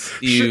do it, is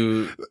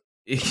you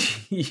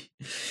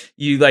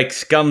like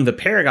scum the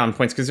Paragon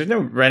points, because there's no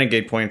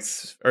Renegade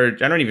points, or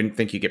I don't even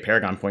think you get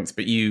Paragon points,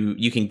 but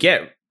you can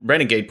get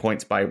Renegade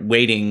points by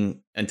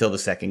waiting until the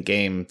second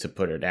game to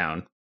put her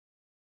down.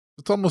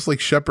 It's almost like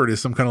Shepard is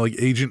some kind of like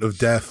agent of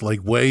death, like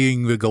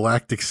weighing the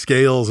galactic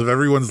scales of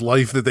everyone's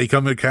life that they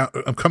come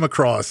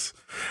across,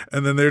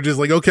 and then they're just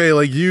like, okay,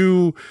 like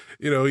you're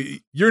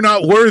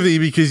not worthy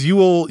because you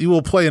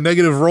will play a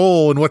negative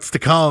role in what's to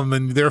come,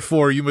 and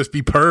therefore you must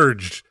be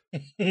purged.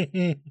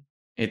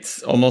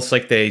 It's almost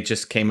like they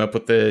just came up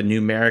with the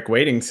numeric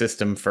weighting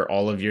system for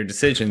all of your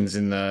decisions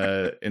in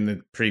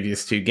the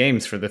previous 2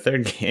 games for the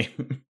third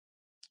game.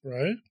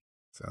 Right?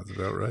 Sounds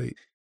about right.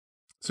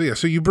 So yeah,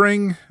 so you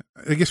bring.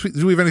 I guess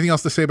do we have anything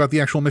else to say about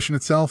the actual mission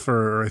itself,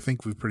 or I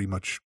think we've pretty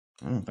much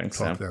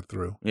talked that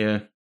through. Yeah,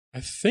 I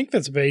think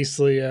that's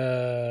basically.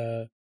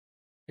 I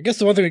guess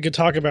the one thing we could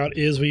talk about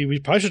is we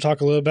probably should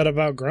talk a little bit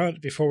about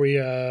Grunt before we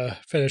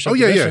finish. Oh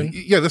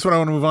yeah. That's what I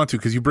want to move on to,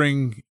 because you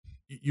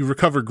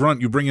recover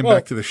Grunt, you bring him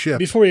back to the ship.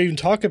 Before we even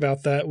talk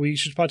about that, we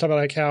should probably talk about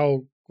like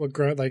how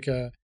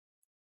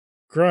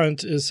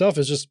Grunt itself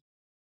is just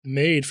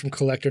made from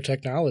collector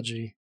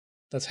technology.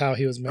 That's how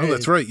he was made. Oh,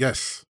 that's right.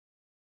 Yes.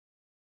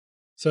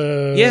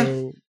 So yeah,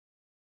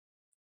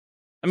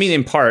 I mean,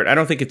 in part, I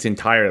don't think it's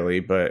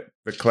entirely, but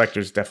the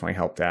collectors definitely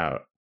helped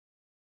out.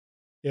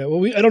 Yeah,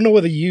 well, I don't know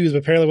what they used, but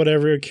apparently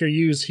whatever Okeer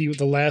used,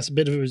 the last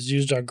bit of it was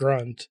used on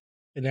Grunt,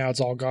 and now it's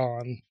all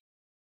gone.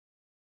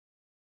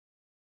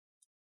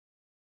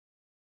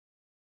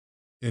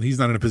 And he's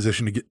not in a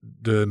position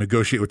to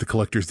negotiate with the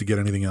collectors to get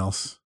anything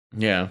else.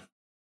 Yeah.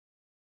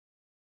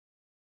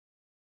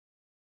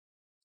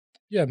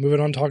 Yeah,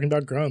 moving on, talking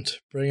about Grunt,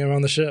 bring him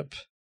on the ship.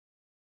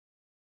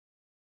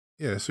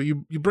 Yeah, so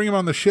you bring him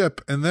on the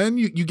ship, and then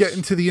you get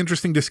into the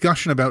interesting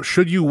discussion about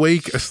should you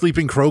wake a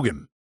sleeping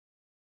Krogan?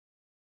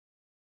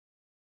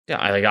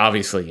 Yeah,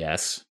 obviously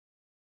yes.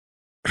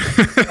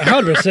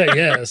 100%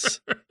 yes.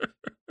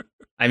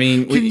 I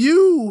mean, Can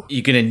you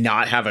gonna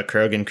not have a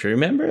Krogan crew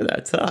member?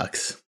 That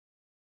sucks.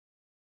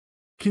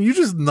 Can you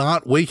just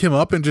not wake him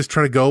up and just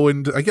try to go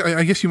and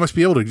I guess you must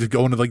be able to just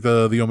go into like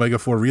the Omega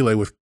 4 relay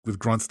with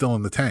Grunt still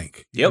in the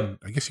tank. Yep.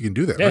 I guess you can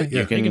do that, Yeah, right?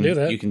 you can do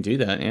that. You can do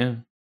that, yeah.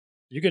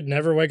 You could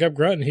never wake up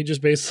Grunt and he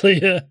just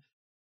basically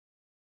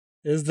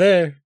is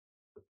there.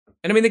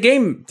 And I mean, the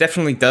game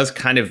definitely does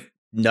kind of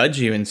nudge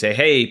you and say,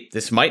 hey,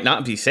 this might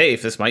not be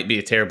safe. This might be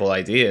a terrible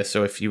idea.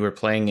 So if you were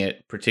playing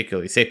it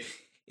particularly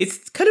safe,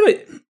 it's kind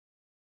of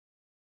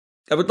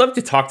I would love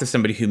to talk to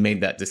somebody who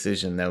made that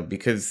decision, though,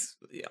 because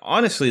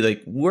honestly,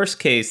 like, worst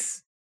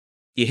case,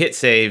 you hit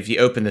save, you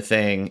open the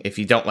thing. If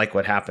you don't like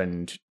what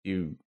happened,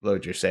 you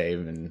load your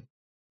save and,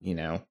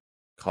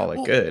 call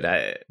it good.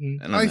 I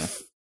don't know.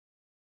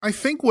 I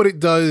think what it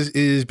does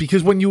is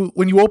because when you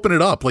open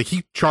it up, like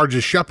he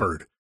charges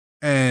Shepard,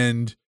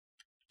 and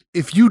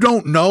if you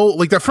don't know,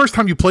 like that first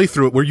time you play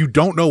through it where you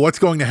don't know what's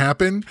going to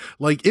happen,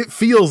 like it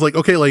feels like,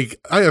 okay, like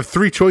I have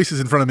 3 choices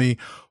in front of me.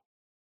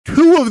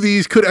 2 of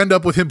these could end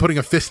up with him putting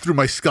a fist through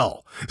my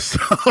skull. So,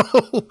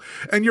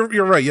 and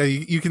you're right. Yeah,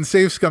 you can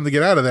save scum to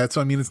get out of that.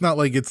 So, I mean, it's not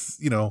like it's,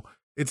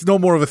 it's no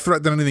more of a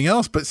threat than anything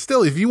else, but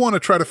still, if you want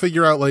to try to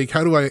figure out like,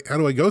 how do I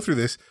go through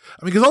this?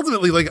 I mean, because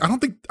ultimately, like, I don't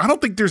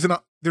think there's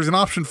an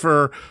option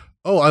for,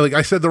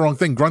 I said the wrong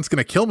thing. Grunt's going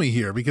to kill me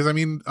here, because I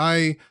mean,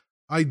 I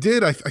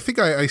think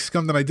I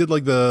scummed and I did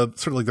like the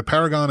sort of like the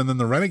Paragon and then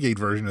the Renegade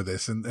version of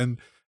this. And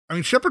I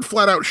mean, Shepard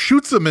flat out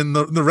shoots him in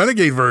the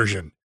Renegade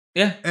version.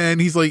 Yeah. And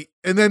he's like,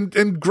 and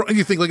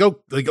you think like,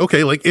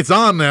 okay, like it's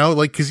on now.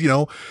 Like, cause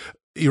you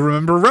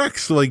remember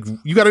Rex, like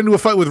you got into a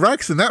fight with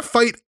Rex, and that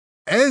fight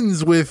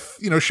ends with,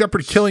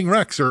 Shepard killing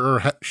Rex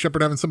or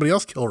Shepard having somebody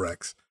else kill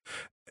Rex.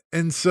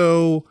 And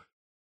so,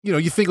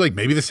 you think like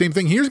maybe the same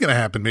thing here is going to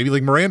happen. Maybe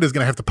like Miranda's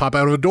going to have to pop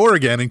out of a door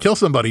again and kill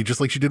somebody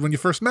just like she did when you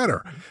first met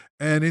her.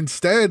 And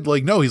instead,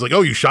 like, no, he's like,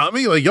 oh, you shot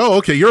me? Like, oh,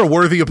 okay, you're a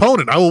worthy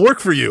opponent. I will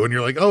work for you. And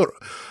you're like, oh,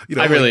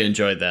 I really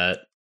enjoyed that.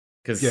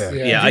 Because,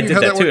 I did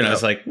that too. And I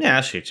was like, yeah,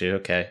 I'll shoot you.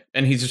 Okay.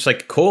 And he's just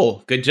like,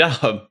 cool, good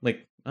job.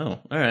 Like,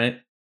 oh, all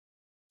right.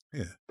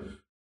 Yeah.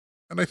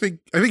 And I think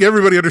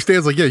everybody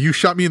understands, like, yeah, you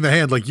shot me in the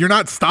hand. Like, you're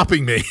not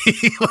stopping me.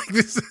 Like,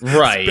 this is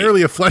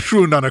barely a flesh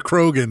wound on a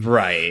Krogan.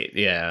 Right.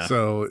 Yeah.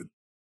 So,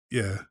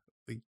 yeah.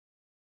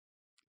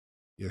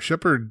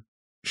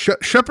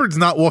 Shepard's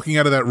not walking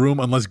out of that room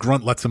unless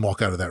Grunt lets him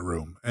walk out of that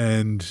room.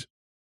 And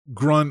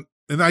Grunt,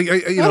 and I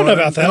don't know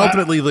about that. And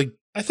ultimately,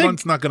 I think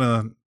Grunt's not going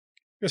to.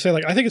 I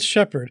think it's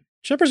Shepard.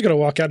 Shepard's gonna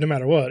walk out no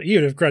matter what,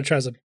 even if Grunt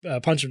tries to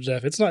punch him to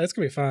death. It's gonna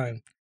be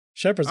fine.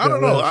 Shepard's gonna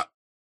live.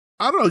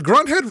 I don't know.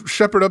 Grunt had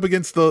Shepard up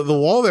against the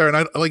wall there,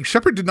 and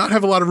Shepard did not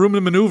have a lot of room to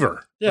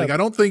maneuver. Yeah. Like I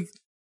don't think,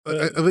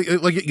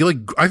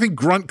 I think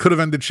Grunt could have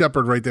ended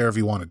Shepard right there if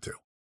he wanted to.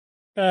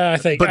 I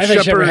think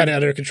Shepard had it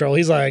under control.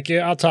 He's like,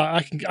 yeah, I'll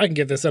talk. I can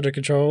get this under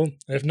control.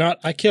 If not,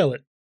 I kill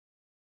it.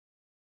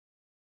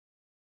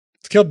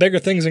 It's killed bigger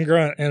things than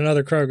Grunt and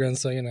another Krogan,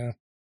 so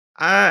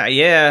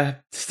yeah,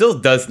 still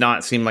does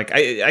not seem like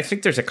I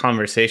think there's a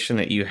conversation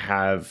that you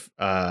have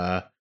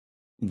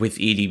with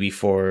Edie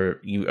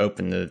before you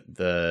open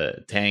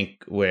the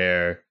tank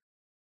where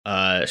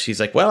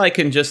she's like, well, I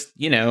can just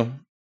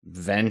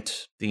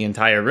vent the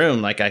entire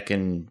room, like I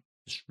can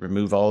just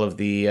remove all of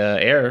the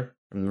air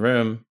from the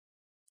room.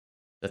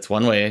 That's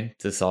one way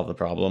to solve the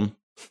problem.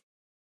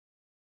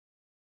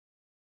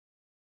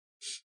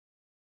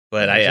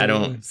 But I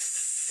don't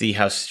see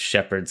how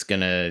Shepard's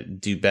gonna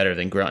do better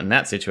than Grunt in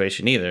that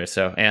situation either.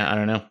 So yeah, I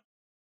don't know.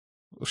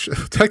 Well,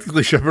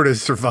 technically, Shepard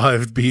has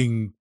survived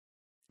being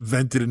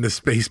vented into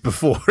space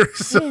before.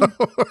 So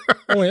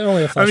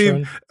only a flash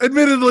run.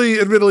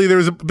 Admittedly,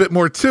 there's a bit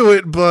more to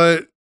it,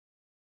 but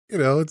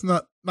it's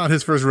not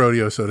his first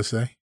rodeo, so to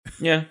say.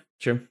 Yeah,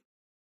 true.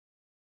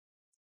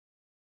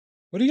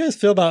 What do you guys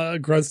feel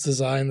about Grunt's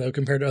design though,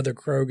 compared to other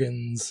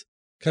Krogans?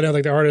 Kind of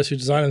like the artists who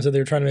designed him said they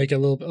were trying to make it a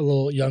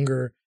little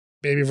younger.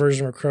 Baby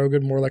version of a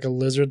Krogan, more like a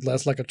lizard,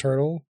 less like a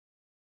turtle.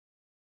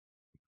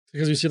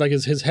 Because you see, like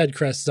his head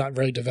crest is not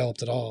very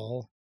developed at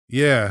all.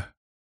 Yeah,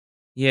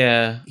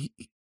 yeah.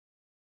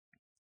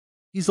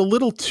 He's a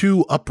little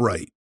too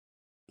upright.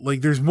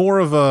 Like there's more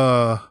of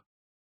a,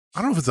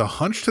 I don't know if it's a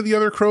hunch to the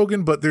other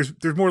Krogan, but there's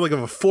more like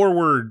of a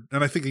forward.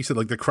 And I think he said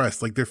like the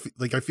crest, like they're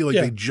like I feel like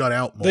they jut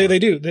out more. They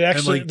do. They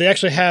actually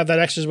have that.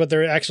 Actually, is what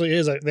there actually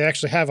is. They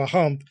actually have a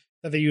hump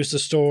that they use to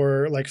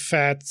store like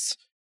fats,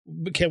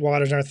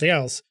 waters, and everything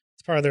else.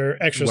 Part of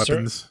their extra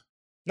weapons,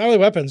 not really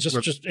weapons,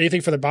 just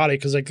anything for their body.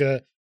 Because like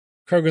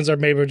Krogans are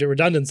made with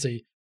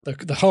redundancy.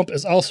 The hump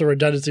is also a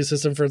redundancy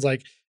system for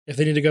like if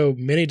they need to go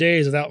many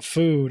days without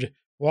food,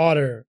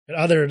 water, and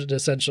other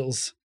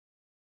essentials.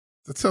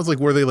 That sounds like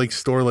where they like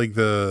store like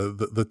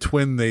the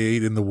twin they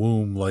ate in the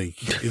womb,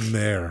 like in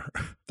there.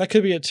 That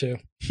could be it too.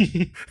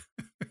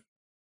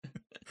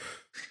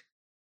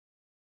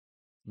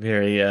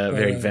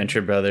 Very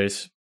Venture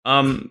Brothers.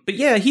 But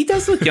yeah, he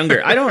does look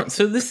younger. I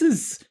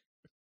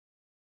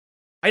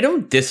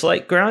don't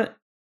dislike Grunt.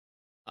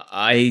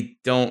 I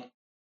don't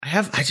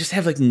I just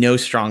have like no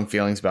strong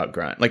feelings about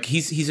Grunt. Like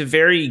he's a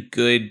very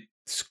good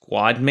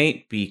squad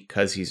mate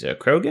because he's a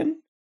Krogan,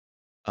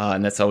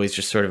 and that's always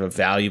just sort of a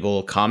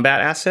valuable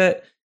combat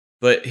asset.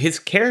 But his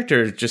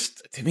character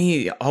just, to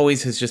me,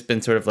 always has just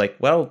been sort of like,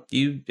 well,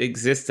 you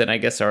exist and I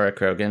guess are a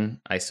Krogan,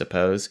 I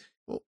suppose.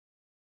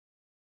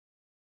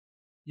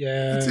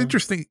 Yeah. It's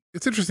interesting.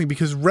 It's interesting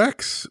because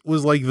Rex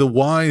was like the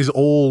wise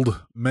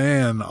old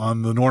man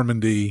on the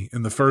Normandy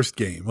in the first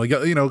game. Like,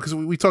 you know, because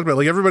we talked about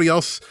like everybody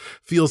else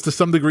feels to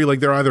some degree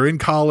like they're either in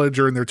college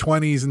or in their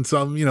 20s and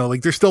some, you know,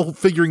 like they're still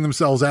figuring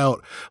themselves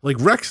out. Like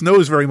Rex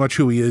knows very much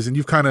who he is, and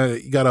you've kind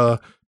of got to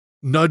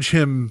nudge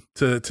him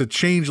to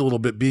change a little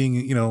bit, being,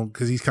 you know,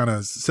 because he's kind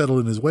of settled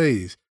in his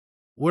ways.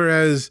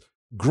 Whereas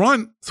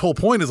Grunt's whole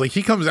point is like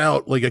he comes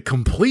out like a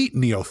complete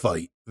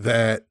neophyte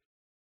that,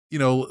 you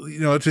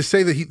know, to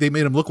say that they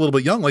made him look a little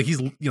bit young, like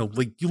he's, you know,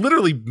 like you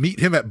literally meet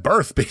him at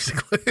birth,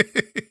 basically.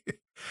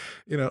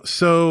 You know,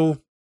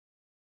 so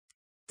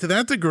to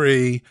that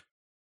degree,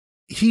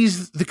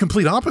 he's the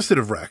complete opposite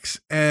of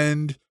Rex,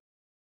 and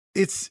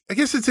I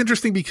guess it's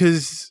interesting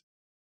because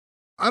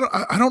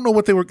I don't know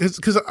what they were,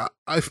 because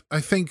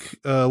I think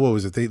what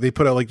was it, they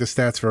put out like the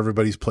stats for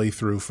everybody's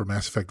playthrough for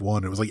Mass Effect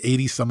 1. It was like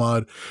 80 some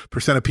odd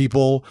 % of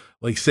people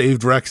like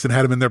saved Rex and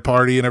had him in their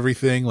party and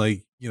everything.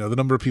 Like, you know, the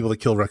number of people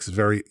that kill Rex is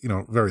very, you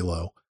know, very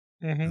low.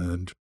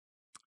 Mm-hmm.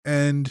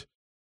 And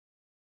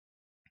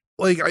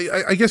like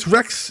I guess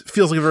Rex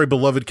feels like a very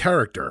beloved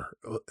character,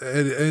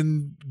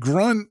 and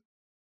Grunt,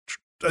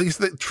 I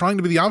guess trying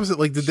to be the opposite.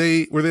 Like,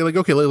 were they like,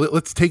 okay,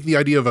 let's take the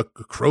idea of a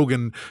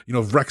Krogan, you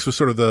know, if Rex was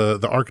sort of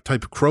the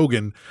archetype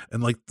Krogan,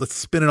 and like, let's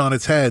spin it on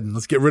its head and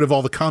let's get rid of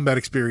all the combat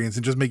experience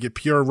and just make it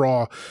pure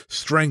raw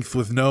strength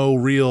with no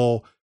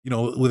real, you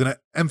know, with an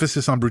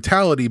emphasis on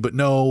brutality, but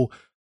no,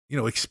 you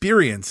know,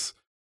 experience.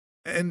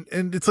 And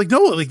it's like,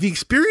 no, like the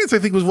experience I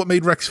think was what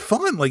made Rex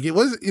fun. Like it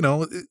was, you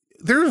know,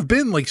 there have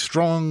been like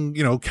strong,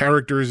 you know,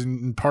 characters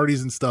and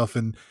parties and stuff.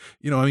 And,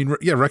 you know, I mean,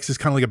 yeah, Rex is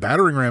kind of like a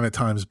battering ram at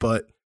times,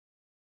 but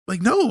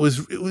like, no, it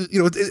was,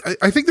 you know,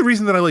 I think the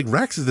reason that I like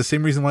Rex is the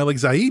same reason why I like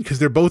Zaid, because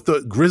they're both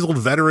the grizzled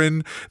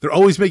veteran. They're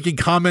always making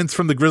comments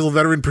from the grizzled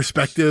veteran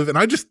perspective. And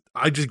I just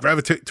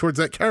gravitate towards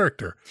that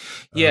character.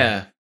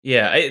 Yeah.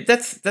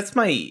 That's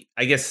my,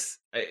 I guess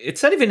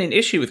it's not even an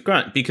issue with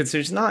Grunt, because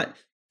he's not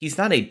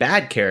a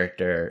bad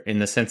character in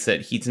the sense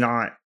that he's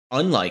not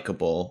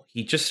unlikable.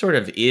 He just sort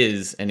of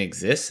is and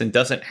exists and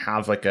doesn't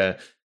have like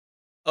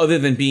other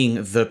than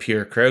being the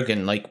pure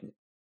Krogan, like,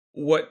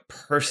 what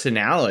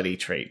personality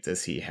trait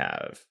does he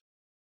have?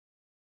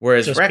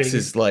 Whereas just Rex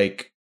is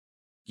like,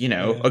 you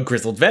know, a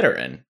grizzled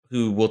veteran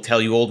who will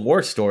tell you old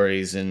war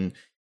stories and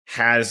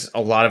has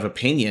a lot of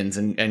opinions,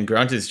 and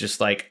Grunt is just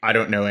like, I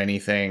don't know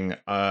anything.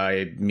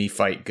 Me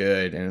fight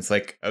good. And it's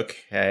like,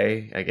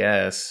 okay, I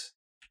guess.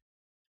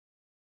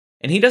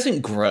 And he doesn't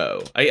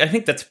grow. I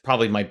think that's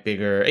probably my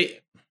bigger, you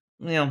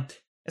know,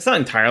 it's not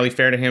entirely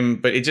fair to him,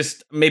 but it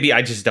just, maybe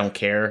I just don't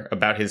care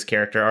about his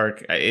character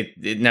arc.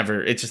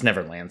 It just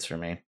never lands for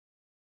me.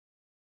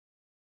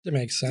 It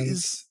makes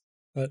sense.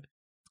 But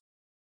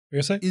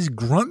you're gonna say? Is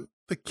Grunt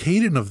the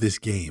Caden of this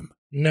game?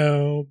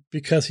 No,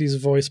 because he's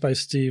voiced by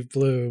Steve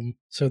Bloom,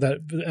 so that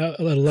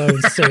alone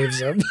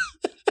saves him.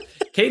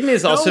 Caden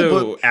is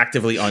also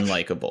actively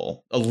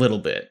unlikable. A little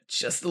bit.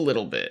 Just a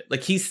little bit.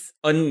 Like he's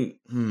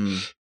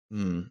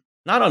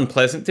not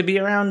unpleasant to be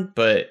around,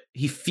 but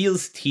he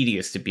feels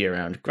tedious to be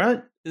around.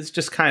 Grunt is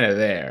just kind of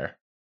there.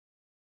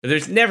 But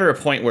there's never a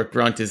point where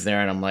Grunt is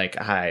there and I'm like,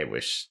 I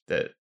wish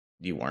that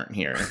you weren't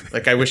here.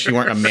 Like, I wish you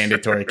weren't a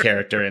mandatory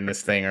character in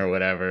this thing or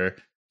whatever.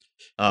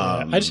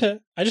 I just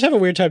have a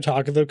weird time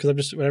talking to them,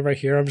 because whenever I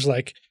hear, I'm just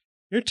like,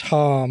 you're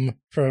Tom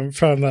from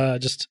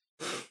just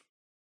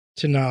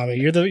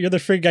Toonami. You're the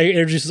freak guy who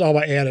introduces all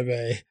my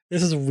anime.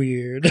 This is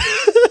weird.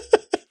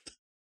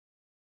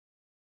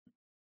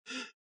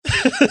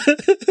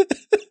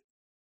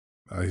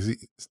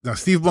 Now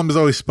Steve Blum is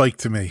always Spike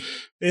to me.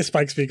 It's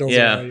Spike Spiegel,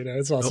 yeah. You know,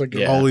 it's also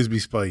good. Always be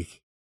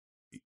Spike.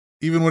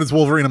 Even when it's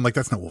Wolverine, I'm like,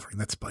 that's not Wolverine,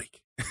 that's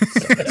Spike.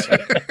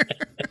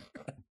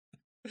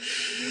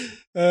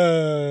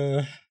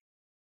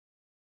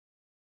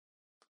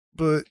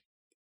 But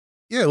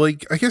yeah,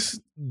 like I guess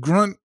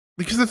Grunt,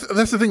 because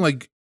that's the thing.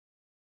 Like,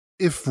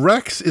 if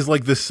Rex is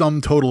like the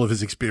sum total of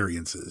his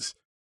experiences,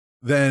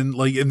 then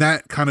like, and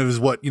that kind of is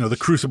what, you know, the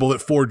crucible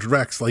that forged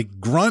Rex. Like,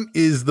 Grunt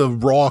is the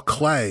raw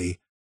clay.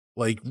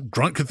 Like,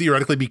 Grunt could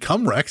theoretically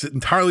become Rex. It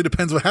entirely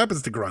depends what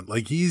happens to Grunt.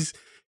 Like, it's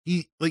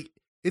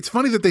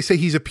funny that they say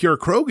he's a pure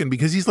Krogan,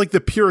 because he's like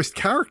the purest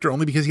character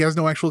only because he has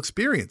no actual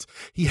experience.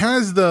 He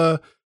has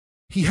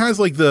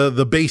like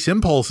the base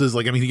impulses.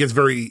 Like, I mean,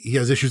 he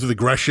has issues with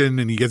aggression,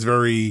 and he gets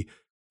very,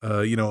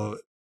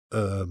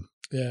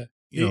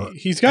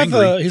 he's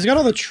got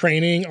all the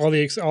training, all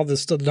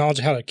the knowledge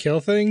of how to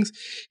kill things.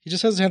 He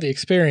just doesn't have the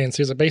experience.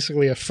 He's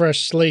basically a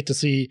fresh slate to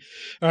see.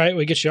 All right,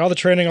 we get you all the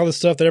training, all the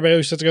stuff that everybody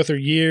always has to go through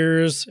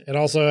years, and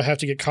also have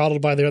to get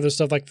coddled by the other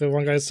stuff, like the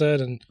one guy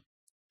said, and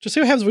just see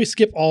what happens if we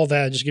skip all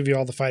that and just give you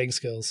all the fighting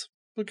skills.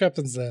 What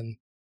happens then?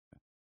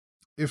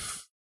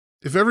 If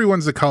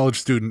everyone's a college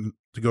student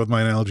to go with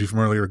my analogy from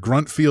earlier,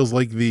 Grunt feels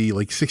like the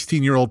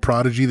 16-year-old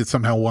prodigy that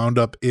somehow wound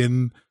up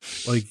in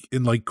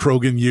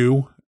Krogan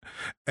U,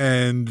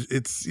 and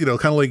it's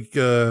kind of like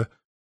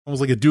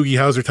almost like a Doogie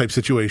Howser type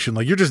situation.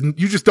 Like you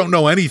just don't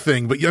know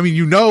anything, but I mean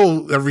you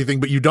know everything,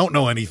 but you don't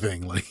know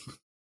anything. Like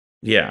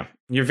yeah,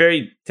 you're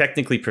very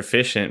technically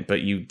proficient,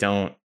 but you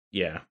don't.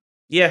 Yeah,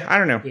 I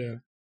don't know.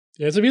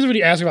 Yeah. So because when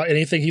you ask about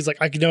anything, he's like,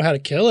 I can know how to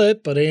kill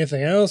it, but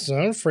anything else,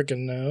 I don't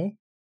freaking know.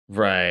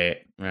 Right.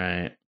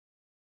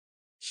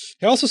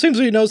 He also seems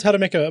like he knows how to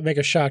make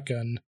a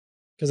shotgun,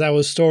 because that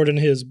was stored in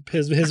his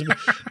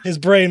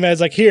brain.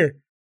 Man's like, here,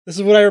 this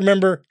is what I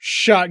remember.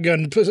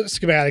 Shotgun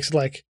schematics.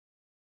 Like,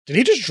 did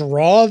he just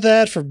draw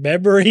that from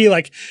memory?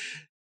 Like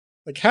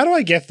how do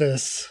I get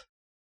this?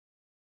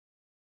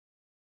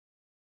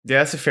 Yeah,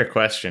 that's a fair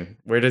question.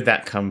 Where did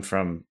that come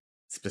from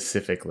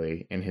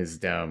specifically in his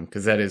dome?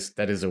 Because that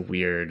is a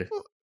weird.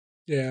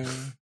 Yeah.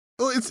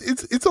 Well,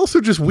 it's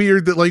also just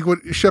weird that like what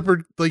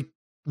Shepard, like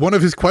one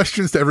of his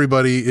questions to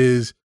everybody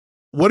is,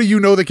 what do you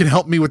know that can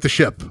help me with the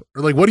ship?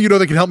 Or like, what do you know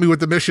that can help me with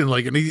the mission?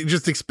 Like, and he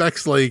just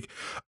expects like,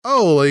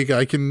 oh, like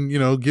I can,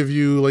 give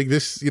you like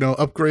this,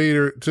 upgrade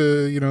or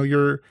to,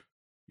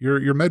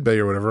 your med bay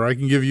or whatever. I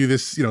can give you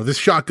this, this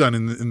shotgun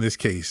in this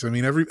case. I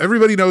mean,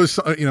 everybody knows,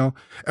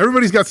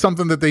 everybody's got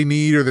something that they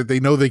need or that they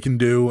know they can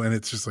do. And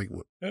it's just like,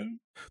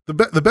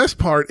 the best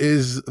part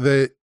is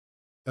that,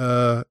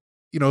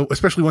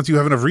 especially once you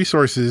have enough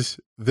resources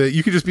that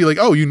you could just be like,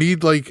 oh, you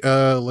need what is it?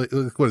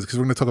 Because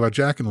we're going to talk about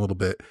Jack in a little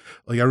bit.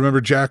 Like I remember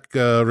Jack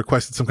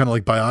requested some kind of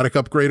like biotic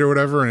upgrade or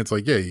whatever, and it's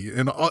like, yeah.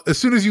 And as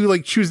soon as you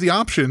like choose the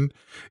option,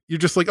 you're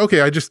just like,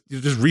 okay, you just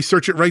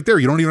research it right there.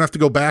 You don't even have to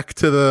go back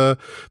to the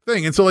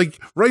thing. And so like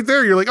right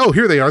there, you're like, oh,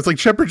 here they are. It's like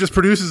Shepard just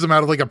produces them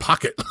out of like a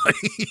pocket.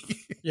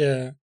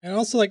 Yeah, and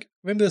also like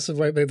maybe this is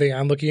the thing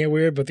I'm looking at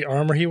weird, but the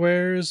armor he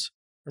wears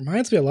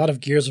reminds me a lot of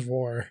Gears of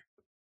War.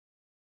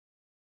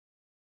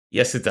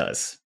 Yes, it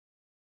does.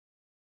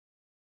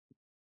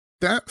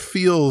 That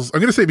feels. I'm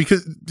going to say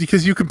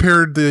because you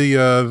compared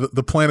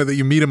the planet that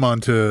you meet him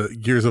on to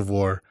Gears of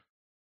War.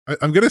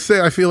 I'm going to say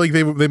I feel like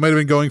they might have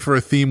been going for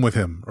a theme with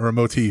him or a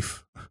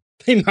motif.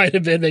 They might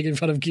have been making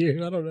fun of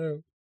Gears. I don't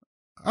know.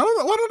 I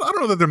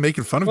don't know that they're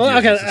making fun of.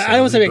 Well, Gears. Okay, I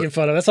don't say making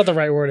fun of. That's not the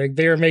right wording.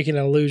 They are making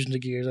an allusion to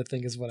Gears. I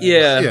think is what.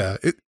 Yeah.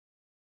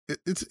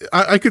 It's.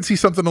 I could see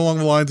something along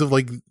the lines of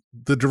like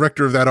the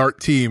director of that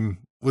art team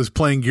was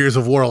playing Gears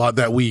of War a lot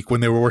that week when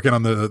they were working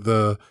on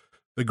the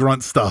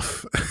grunt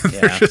stuff.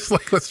 They're just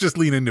like, let's just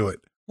lean into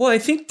it. Well, I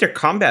think their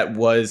combat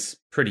was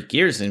pretty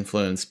Gears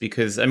influenced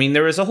because, I mean,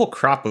 there was a whole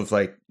crop of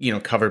like,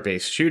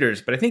 cover-based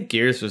shooters, but I think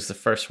Gears was the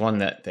first one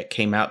that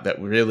came out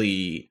that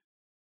really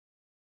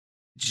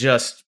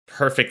just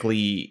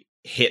perfectly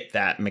hit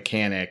that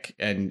mechanic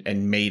and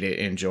made it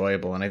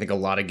enjoyable. And I think a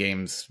lot of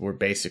games were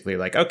basically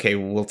like, okay,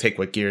 we'll take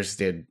what Gears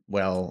did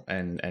well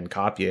and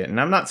copy it. And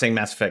I'm not saying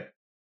Mass Effect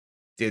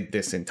did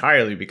this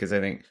entirely because I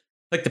think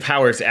like the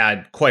powers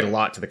add quite a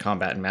lot to the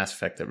combat in Mass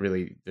Effect that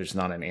really there's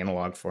not an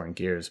analog for in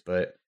Gears,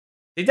 but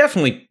they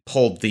definitely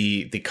pulled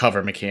the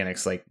cover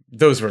mechanics. Like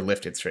those were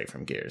lifted straight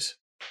from Gears.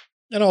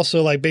 And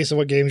also like based on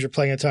what games you're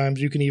playing at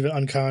times, you can even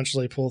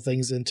unconsciously pull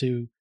things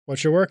into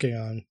what you're working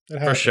on.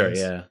 For sure.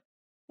 Yeah.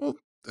 Well,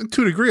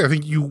 to a degree, I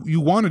think you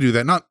want to do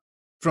that, not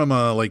from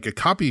a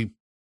copyright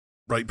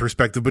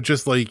perspective, but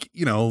just like,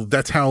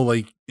 that's how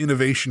like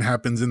innovation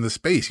happens in the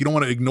space. You don't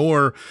want to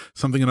ignore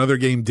something another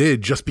game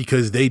did just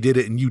because they did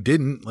it and you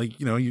didn't. Like,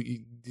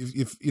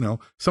 if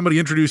somebody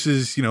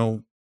introduces, I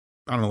don't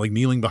know, like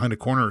kneeling behind a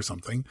corner or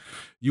something,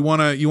 you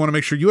want to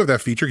make sure you have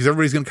that feature because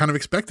everybody's going to kind of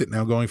expect it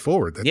now going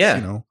forward. That's,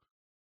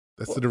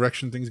 that's the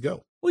direction things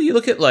go. Well, you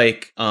look at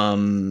like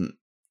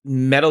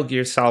Metal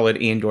Gear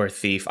Solid and/or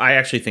Thief. I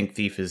actually think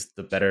Thief is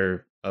the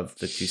better of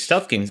the two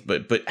stealth games,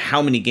 but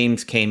how many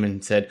games came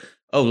and said,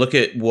 oh, look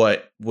at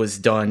what was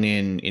done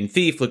in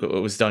Thief. Look at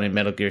what was done in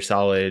Metal Gear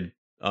Solid,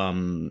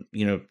 2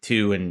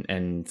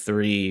 and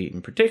 3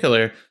 in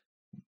particular.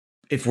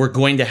 If we're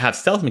going to have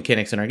stealth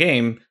mechanics in our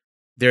game,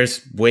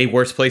 there's way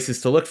worse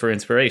places to look for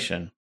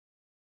inspiration.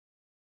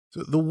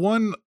 So the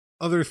one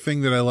other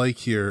thing that I like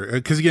here,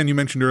 because again, you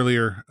mentioned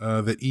earlier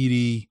that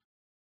Edie,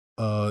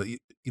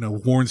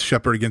 warns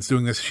Shepard against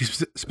doing this. She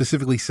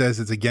specifically says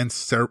it's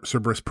against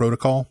Cerberus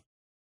protocol.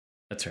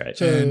 That's right.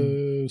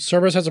 So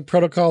Cerberus has a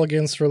protocol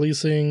against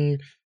releasing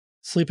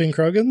sleeping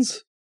Krogans?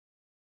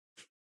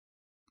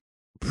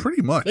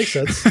 Pretty much. Makes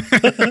sense.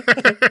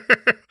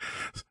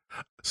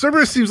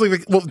 Cerberus seems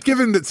like,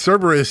 given that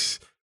Cerberus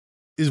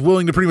is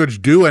willing to pretty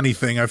much do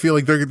anything, I feel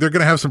like they're going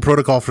to have some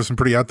protocol for some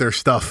pretty out there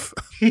stuff.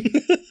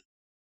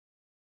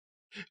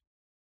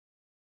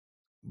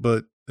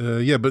 But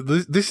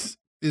this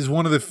is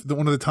one of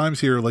the times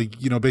here, like,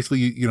 basically,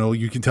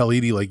 you can tell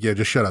Edie, like, yeah,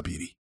 just shut up,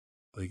 Edie.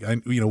 Like,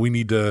 we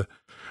need to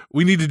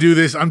do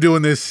this. I'm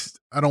doing this.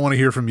 I don't want to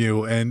hear from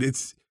you. And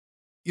it's,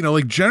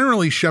 like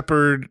generally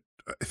Shepard,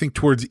 I think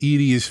towards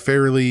Edie is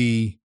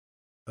fairly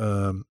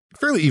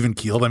even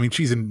keeled. I mean,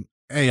 she's an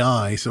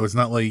AI, so it's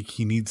not like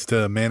he needs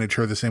to manage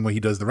her the same way he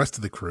does the rest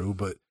of the crew.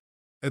 But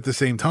at the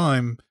same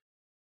time,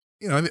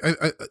 you know,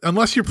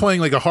 unless you're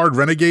playing like a hard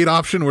renegade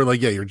option where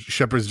like, yeah, your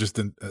Shepard's just,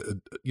 kind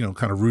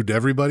of rude to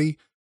everybody.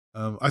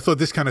 I thought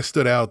this kind of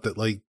stood out that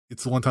like,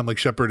 it's the one time like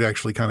Shepard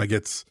actually kind of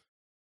gets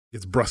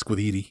brusque with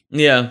Edie.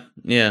 Yeah.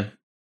 Yeah.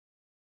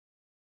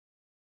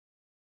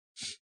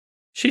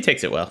 She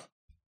takes it well.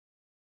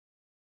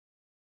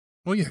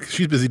 Well, yeah, 'cause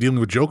she's busy dealing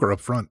with Joker up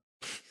front.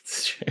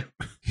 It's true.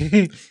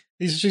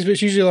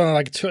 She's usually on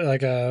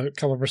like a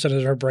couple of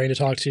percentage of her brain to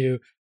talk to you.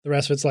 The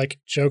rest of it's like,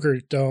 Joker,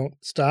 don't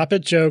stop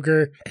it,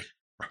 Joker.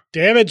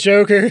 Damn it,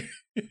 Joker.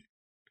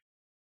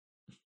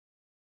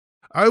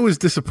 I was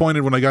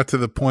disappointed when I got to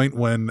the point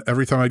when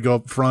every time I'd go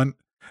up front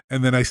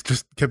and then I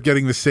just kept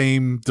getting the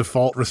same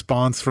default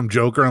response from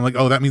Joker. I'm like,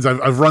 oh, that means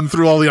I've run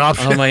through all the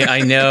options. Oh my,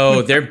 I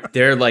know.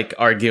 They're like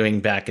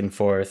arguing back and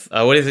forth.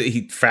 What is it?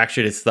 He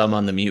fractured his thumb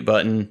on the mute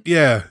button.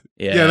 Yeah.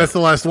 Yeah, that's the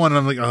last one. And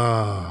I'm like,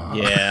 oh.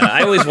 Yeah,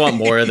 I always want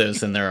more of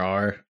those than there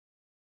are.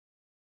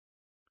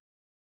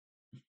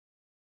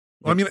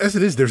 Well, I mean, as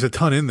it is, there's a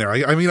ton in there.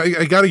 I mean,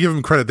 I got to give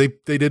them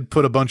credit. They did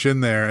put a bunch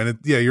in there, and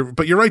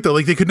but you're right though.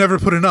 Like they could never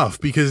put enough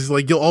because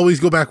like you'll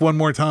always go back one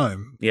more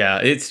time. Yeah,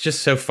 it's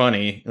just so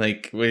funny.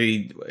 Like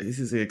this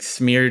is like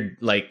smeared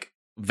like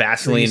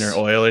Vaseline or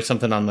oil or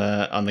something on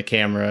the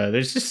camera.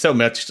 There's just so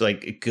much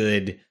like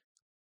good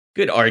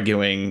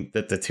arguing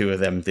that the two of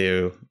them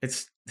do.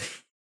 It's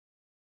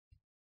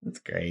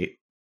great.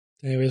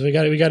 Anyways, we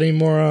got any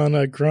more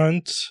on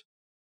Grunt?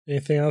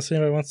 Anything else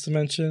anybody wants to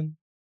mention?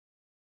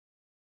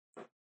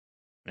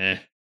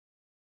 I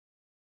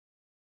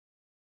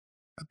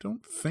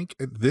don't think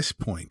at this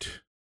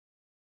point.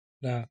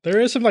 No, there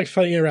is some like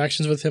funny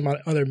interactions with him on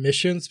other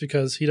missions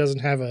because he doesn't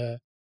have a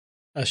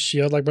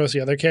shield like most of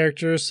the other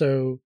characters,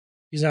 so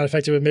he's not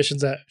affected with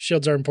missions that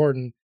shields are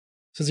important.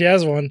 Since he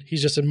has one,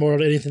 he's just immortal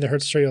to anything that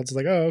hurts shields. It's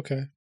like, oh,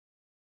 okay.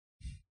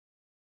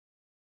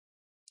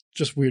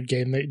 Just weird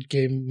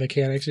game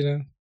mechanics, you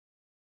know.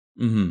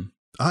 Mm-hmm.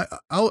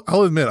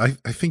 I'll admit,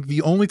 I think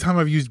the only time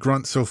I've used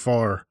Grunt so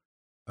far,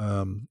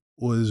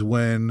 was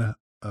when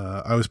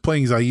I was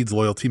playing Zaid's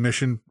loyalty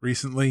mission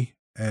recently,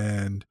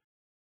 and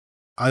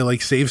I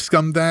like save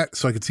scummed that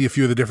so I could see a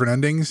few of the different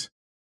endings.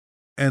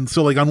 And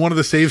so like on one of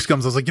the save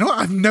scums, I was like, you know what?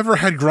 I've never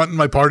had Grunt in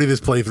my party this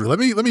playthrough. Let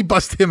me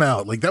bust him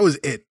out. Like that was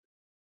it.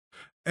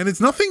 And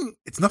it's nothing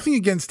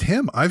against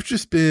him. I've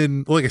just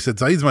been, like I said,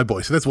 Zaid's my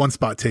boy, so that's one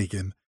spot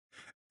taken.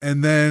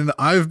 And then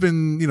I've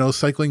been,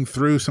 cycling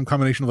through some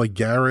combination of like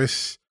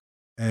Garrus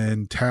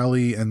and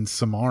Tally and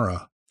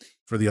Samara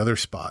for the other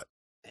spot.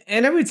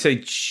 And I would say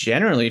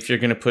generally, if you're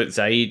going to put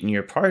Zaid in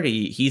your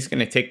party, he's going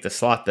to take the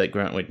slot that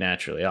Grunt would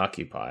naturally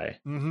occupy.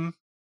 Mm-hmm.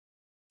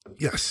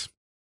 Yes.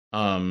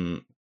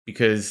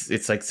 Because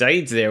it's like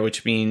Zaid's there,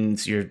 which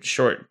means you're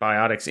short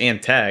biotics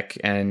and tech.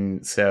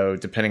 And so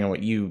depending on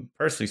what you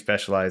personally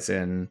specialize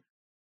in,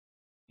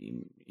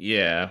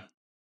 yeah.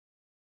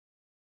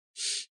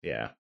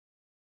 I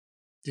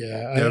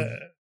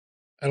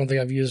don't think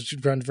I've used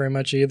Grunt very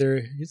much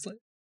either.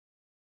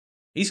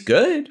 He's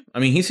good. I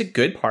mean, he's a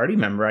good party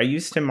member. I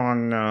used him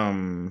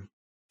on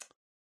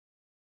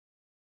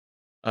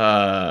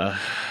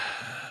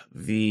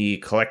the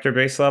collector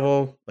base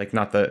level, like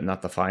not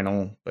the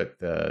final, but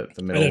the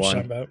middle one.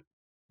 About.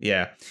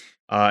 Yeah.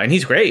 And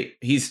he's great.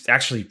 He's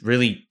actually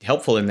really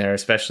helpful in there,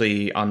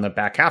 especially on the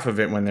back half of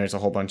it when there's a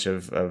whole bunch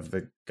of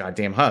the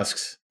goddamn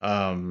husks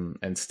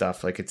and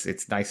stuff. Like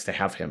it's nice to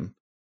have him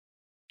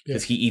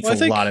because he eats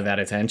a lot of that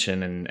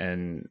attention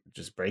and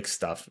just breaks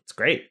stuff. It's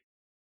great.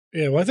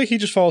 Yeah, well, I think he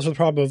just falls for the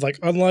problem of, like,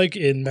 unlike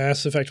in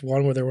Mass Effect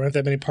 1 where there weren't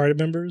that many party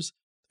members,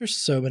 there's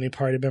so many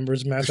party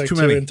members in Mass Effect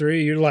 2 and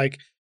 3. You're like,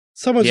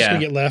 someone's just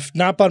going to get left,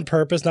 not on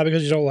purpose, not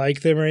because you don't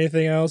like them or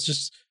anything else.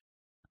 Just,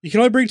 you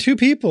can only bring two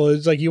people.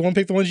 It's like, you want to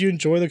pick the ones you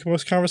enjoy the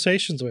most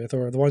conversations with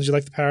or the ones you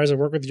like the powers that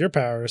work with your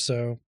powers,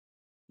 so.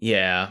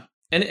 Yeah,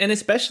 and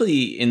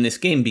especially in this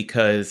game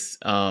because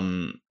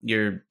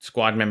your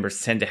squad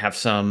members tend to have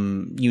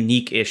some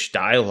unique-ish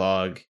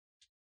dialogue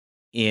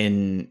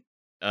in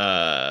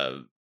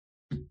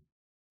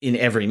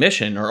every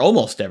mission or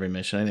almost every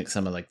mission. I think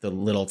some of like the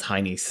little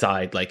tiny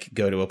side, like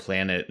go to a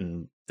planet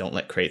and don't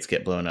let crates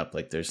get blown up.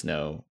 Like there's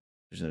no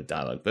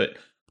dialogue, but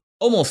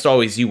almost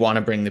always you want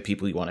to bring the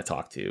people you want to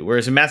talk to.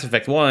 Whereas in Mass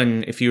Effect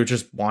 1, if you were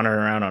just wandering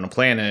around on a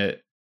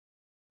planet,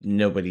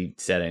 nobody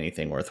said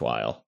anything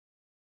worthwhile.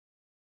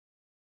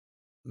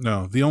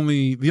 No, the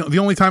only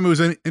time it was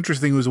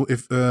interesting was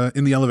if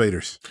in the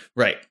elevators.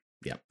 Right.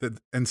 Yeah.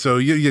 And so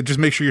you just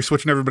make sure you're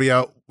switching everybody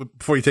out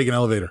before you take an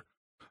elevator.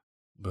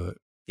 But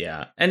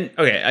yeah. And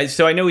okay,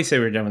 so I know we say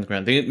we're done with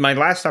Grunt. My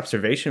last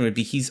observation would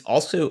be he's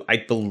also, I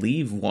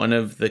believe, one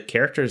of the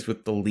characters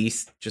with the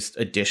least just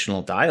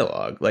additional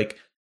dialogue. Like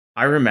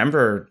I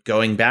remember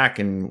going back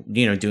and,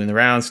 doing the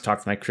rounds,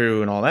 talk to my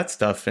crew and all that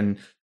stuff. And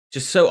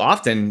just so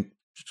often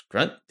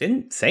Grunt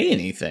didn't say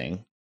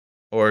anything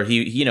or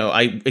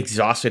I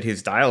exhausted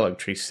his dialogue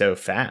tree so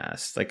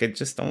fast. Like I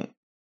just don't.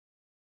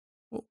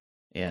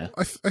 Yeah.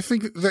 I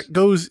think that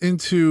goes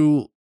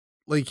into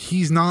like,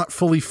 he's not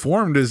fully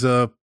formed as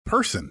a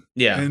person.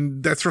 Yeah.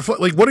 And that's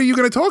like, what are you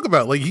going to talk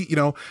about? Like,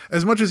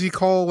 as much as you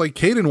call like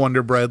Caden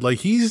Wonderbread, like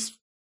he's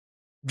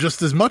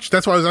just as much.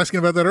 That's why I was asking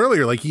about that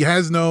earlier. Like, he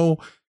has no,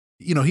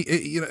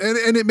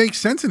 and it makes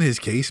sense in his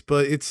case,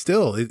 but it's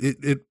still,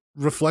 it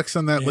reflects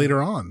on that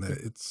later on.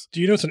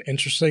 Do you know what's an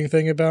interesting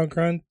thing about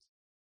Grunt?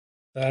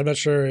 I'm not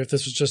sure if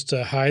this was just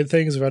to hide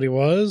things of what he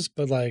was,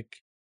 but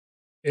like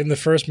in the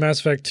first Mass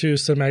Effect 2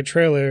 cinematic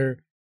trailer,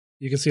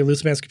 you can see a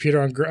loose man's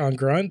computer on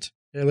Grunt.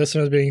 It lists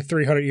him as being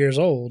 300 years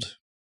old.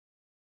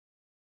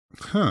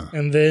 Huh.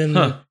 And then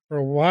for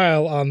a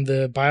while on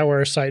the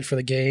BioWare site for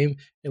the game,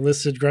 it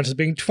listed Grunt as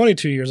being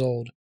 22 years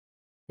old.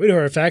 We know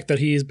for a fact that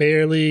he's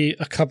barely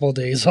a couple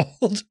days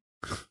old.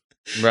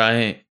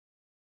 Right.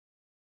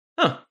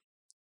 Huh.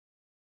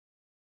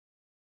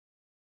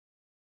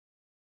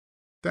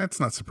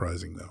 That's not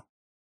surprising, though.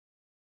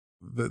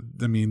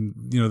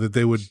 That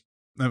they would.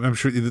 I'm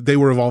sure that they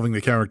were evolving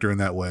the character in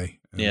that way.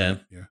 Yeah.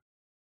 Yeah.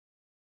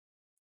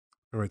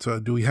 All right. So,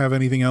 do we have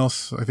anything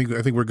else? I think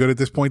we're good at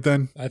this point.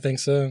 Then I think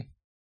so.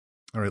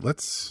 All right.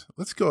 Let's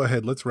go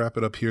ahead. Let's wrap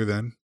it up here.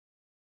 Then.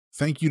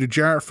 Thank you to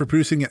Jarrett for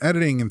producing and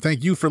editing, and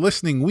thank you for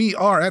listening. We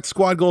are at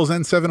Squad Goals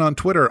N7 on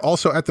Twitter,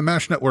 also at the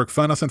MASH Network.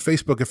 Find us on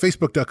Facebook at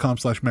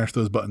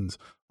facebook.com/mashthosebuttons.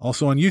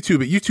 Also on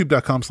YouTube at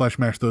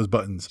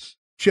youtube.com/mashthosebuttons.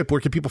 Chip, where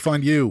can people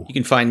find you? You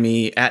can find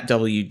me at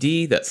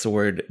WD, that's the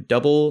word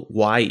double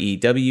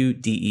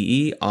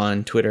YEWDEE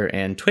on Twitter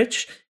and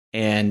Twitch.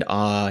 And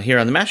here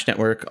on the MASH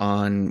Network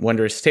on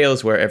Wondrous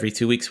Tales, where every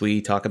 2 weeks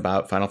we talk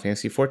about Final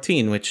Fantasy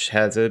XIV, which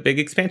has a big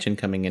expansion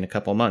coming in a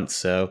couple months.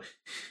 So,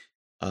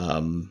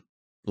 a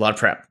lot of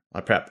prep.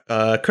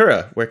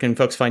 Kura, where can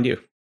folks find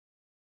you?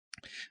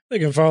 They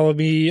can follow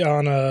me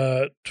on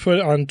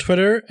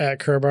Twitter at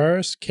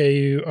Kurabars,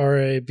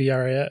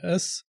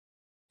 KURABRAS,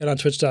 and on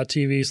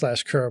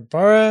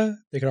twitch.tv/Kurabara.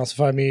 They can also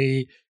find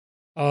me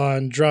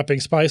on Dropping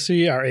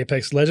Spicy, our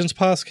Apex Legends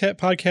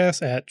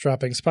podcast at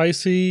Dropping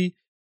Spicy.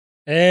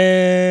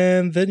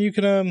 And then you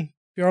can, if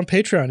you're on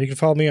Patreon, you can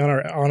follow me on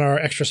our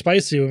Extra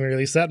Spicy when we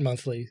release that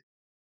monthly.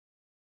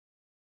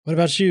 What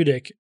about you,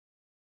 Dick?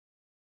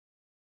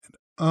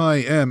 I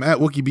am at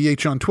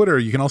WookieBH on Twitter.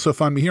 You can also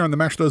find me here on the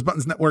Mash Those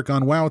Buttons Network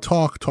on WoW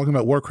Talk, talking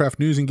about Warcraft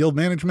news and guild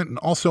management, and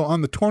also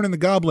on the Torn and the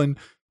Goblin,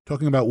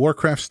 talking about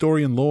Warcraft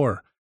story and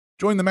lore.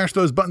 Join the Mash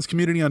Those Buttons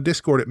community on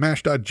Discord at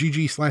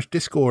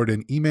mash.gg/discord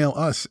and email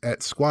us at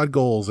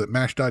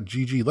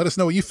squadgoals@mash.gg. Let us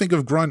know what you think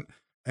of Grunt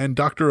and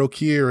Dr.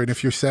 Okeer, and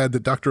if you're sad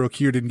that Dr.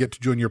 Okeer didn't get to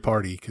join your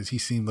party, because he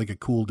seemed like a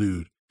cool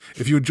dude.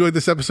 If you enjoyed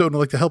this episode and would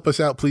like to help us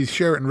out, please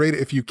share it and rate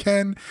it if you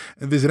can.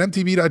 And visit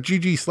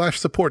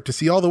mtb.gg/support to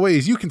see all the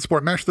ways you can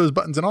support Mash Those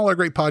Buttons and all our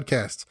great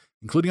podcasts,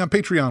 including on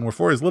Patreon, where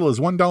for as little as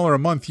 $1 a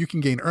month, you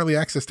can gain early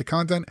access to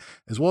content,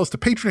 as well as to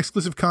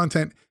patron-exclusive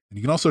content. And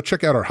you can also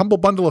check out our Humble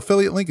Bundle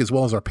affiliate link, as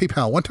well as our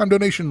PayPal one-time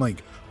donation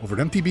link over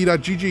at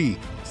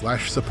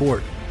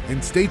mtb.gg/support.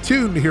 And stay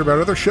tuned to hear about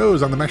other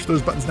shows on the Mash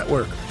Those Buttons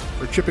Network.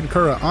 For Chip and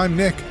Kura, I'm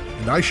Nick,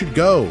 and I should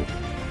go.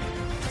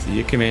 See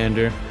you,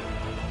 Commander.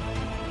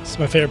 It's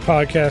my favorite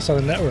podcast on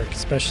the network,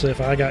 especially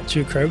if I got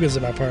 2 Krogans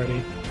in my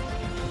party.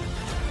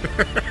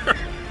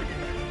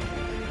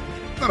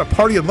 Not a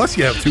party unless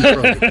you have 2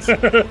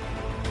 Krogans.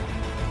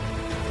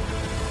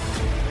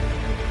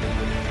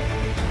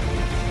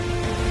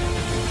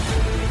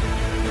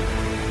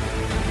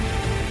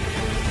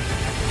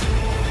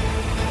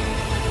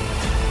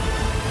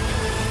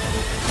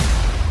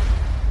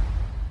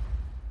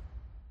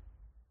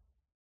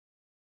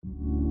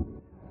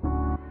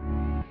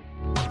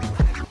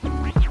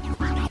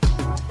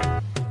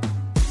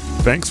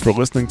 Thanks for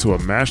listening to a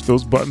Mash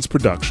Those Buttons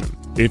production.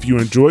 If you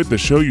enjoyed the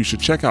show, you should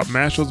check out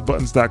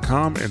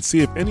mashthosebuttons.com and see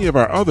if any of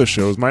our other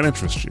shows might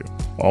interest you.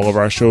 All of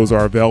our shows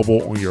are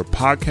available on your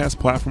podcast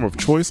platform of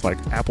choice like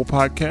Apple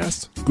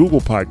Podcasts, Google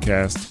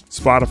Podcasts,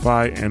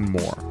 Spotify, and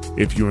more.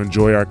 If you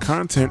enjoy our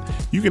content,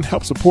 you can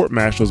help support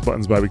Mash Those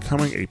Buttons by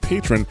becoming a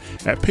patron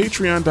at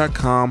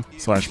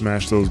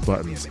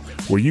patreon.com/mashthosebuttons,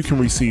 where you can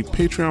receive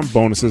Patreon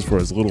bonuses for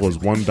as little as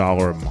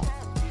 $1 a month.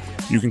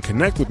 You can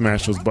connect with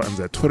Mash Those Buttons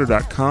at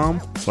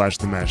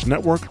twitter.com/The Mash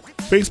Network,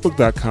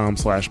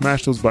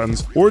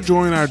 facebook.com/mashthosebuttons, or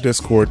join our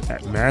Discord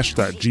at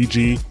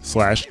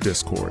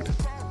mash.gg/discord.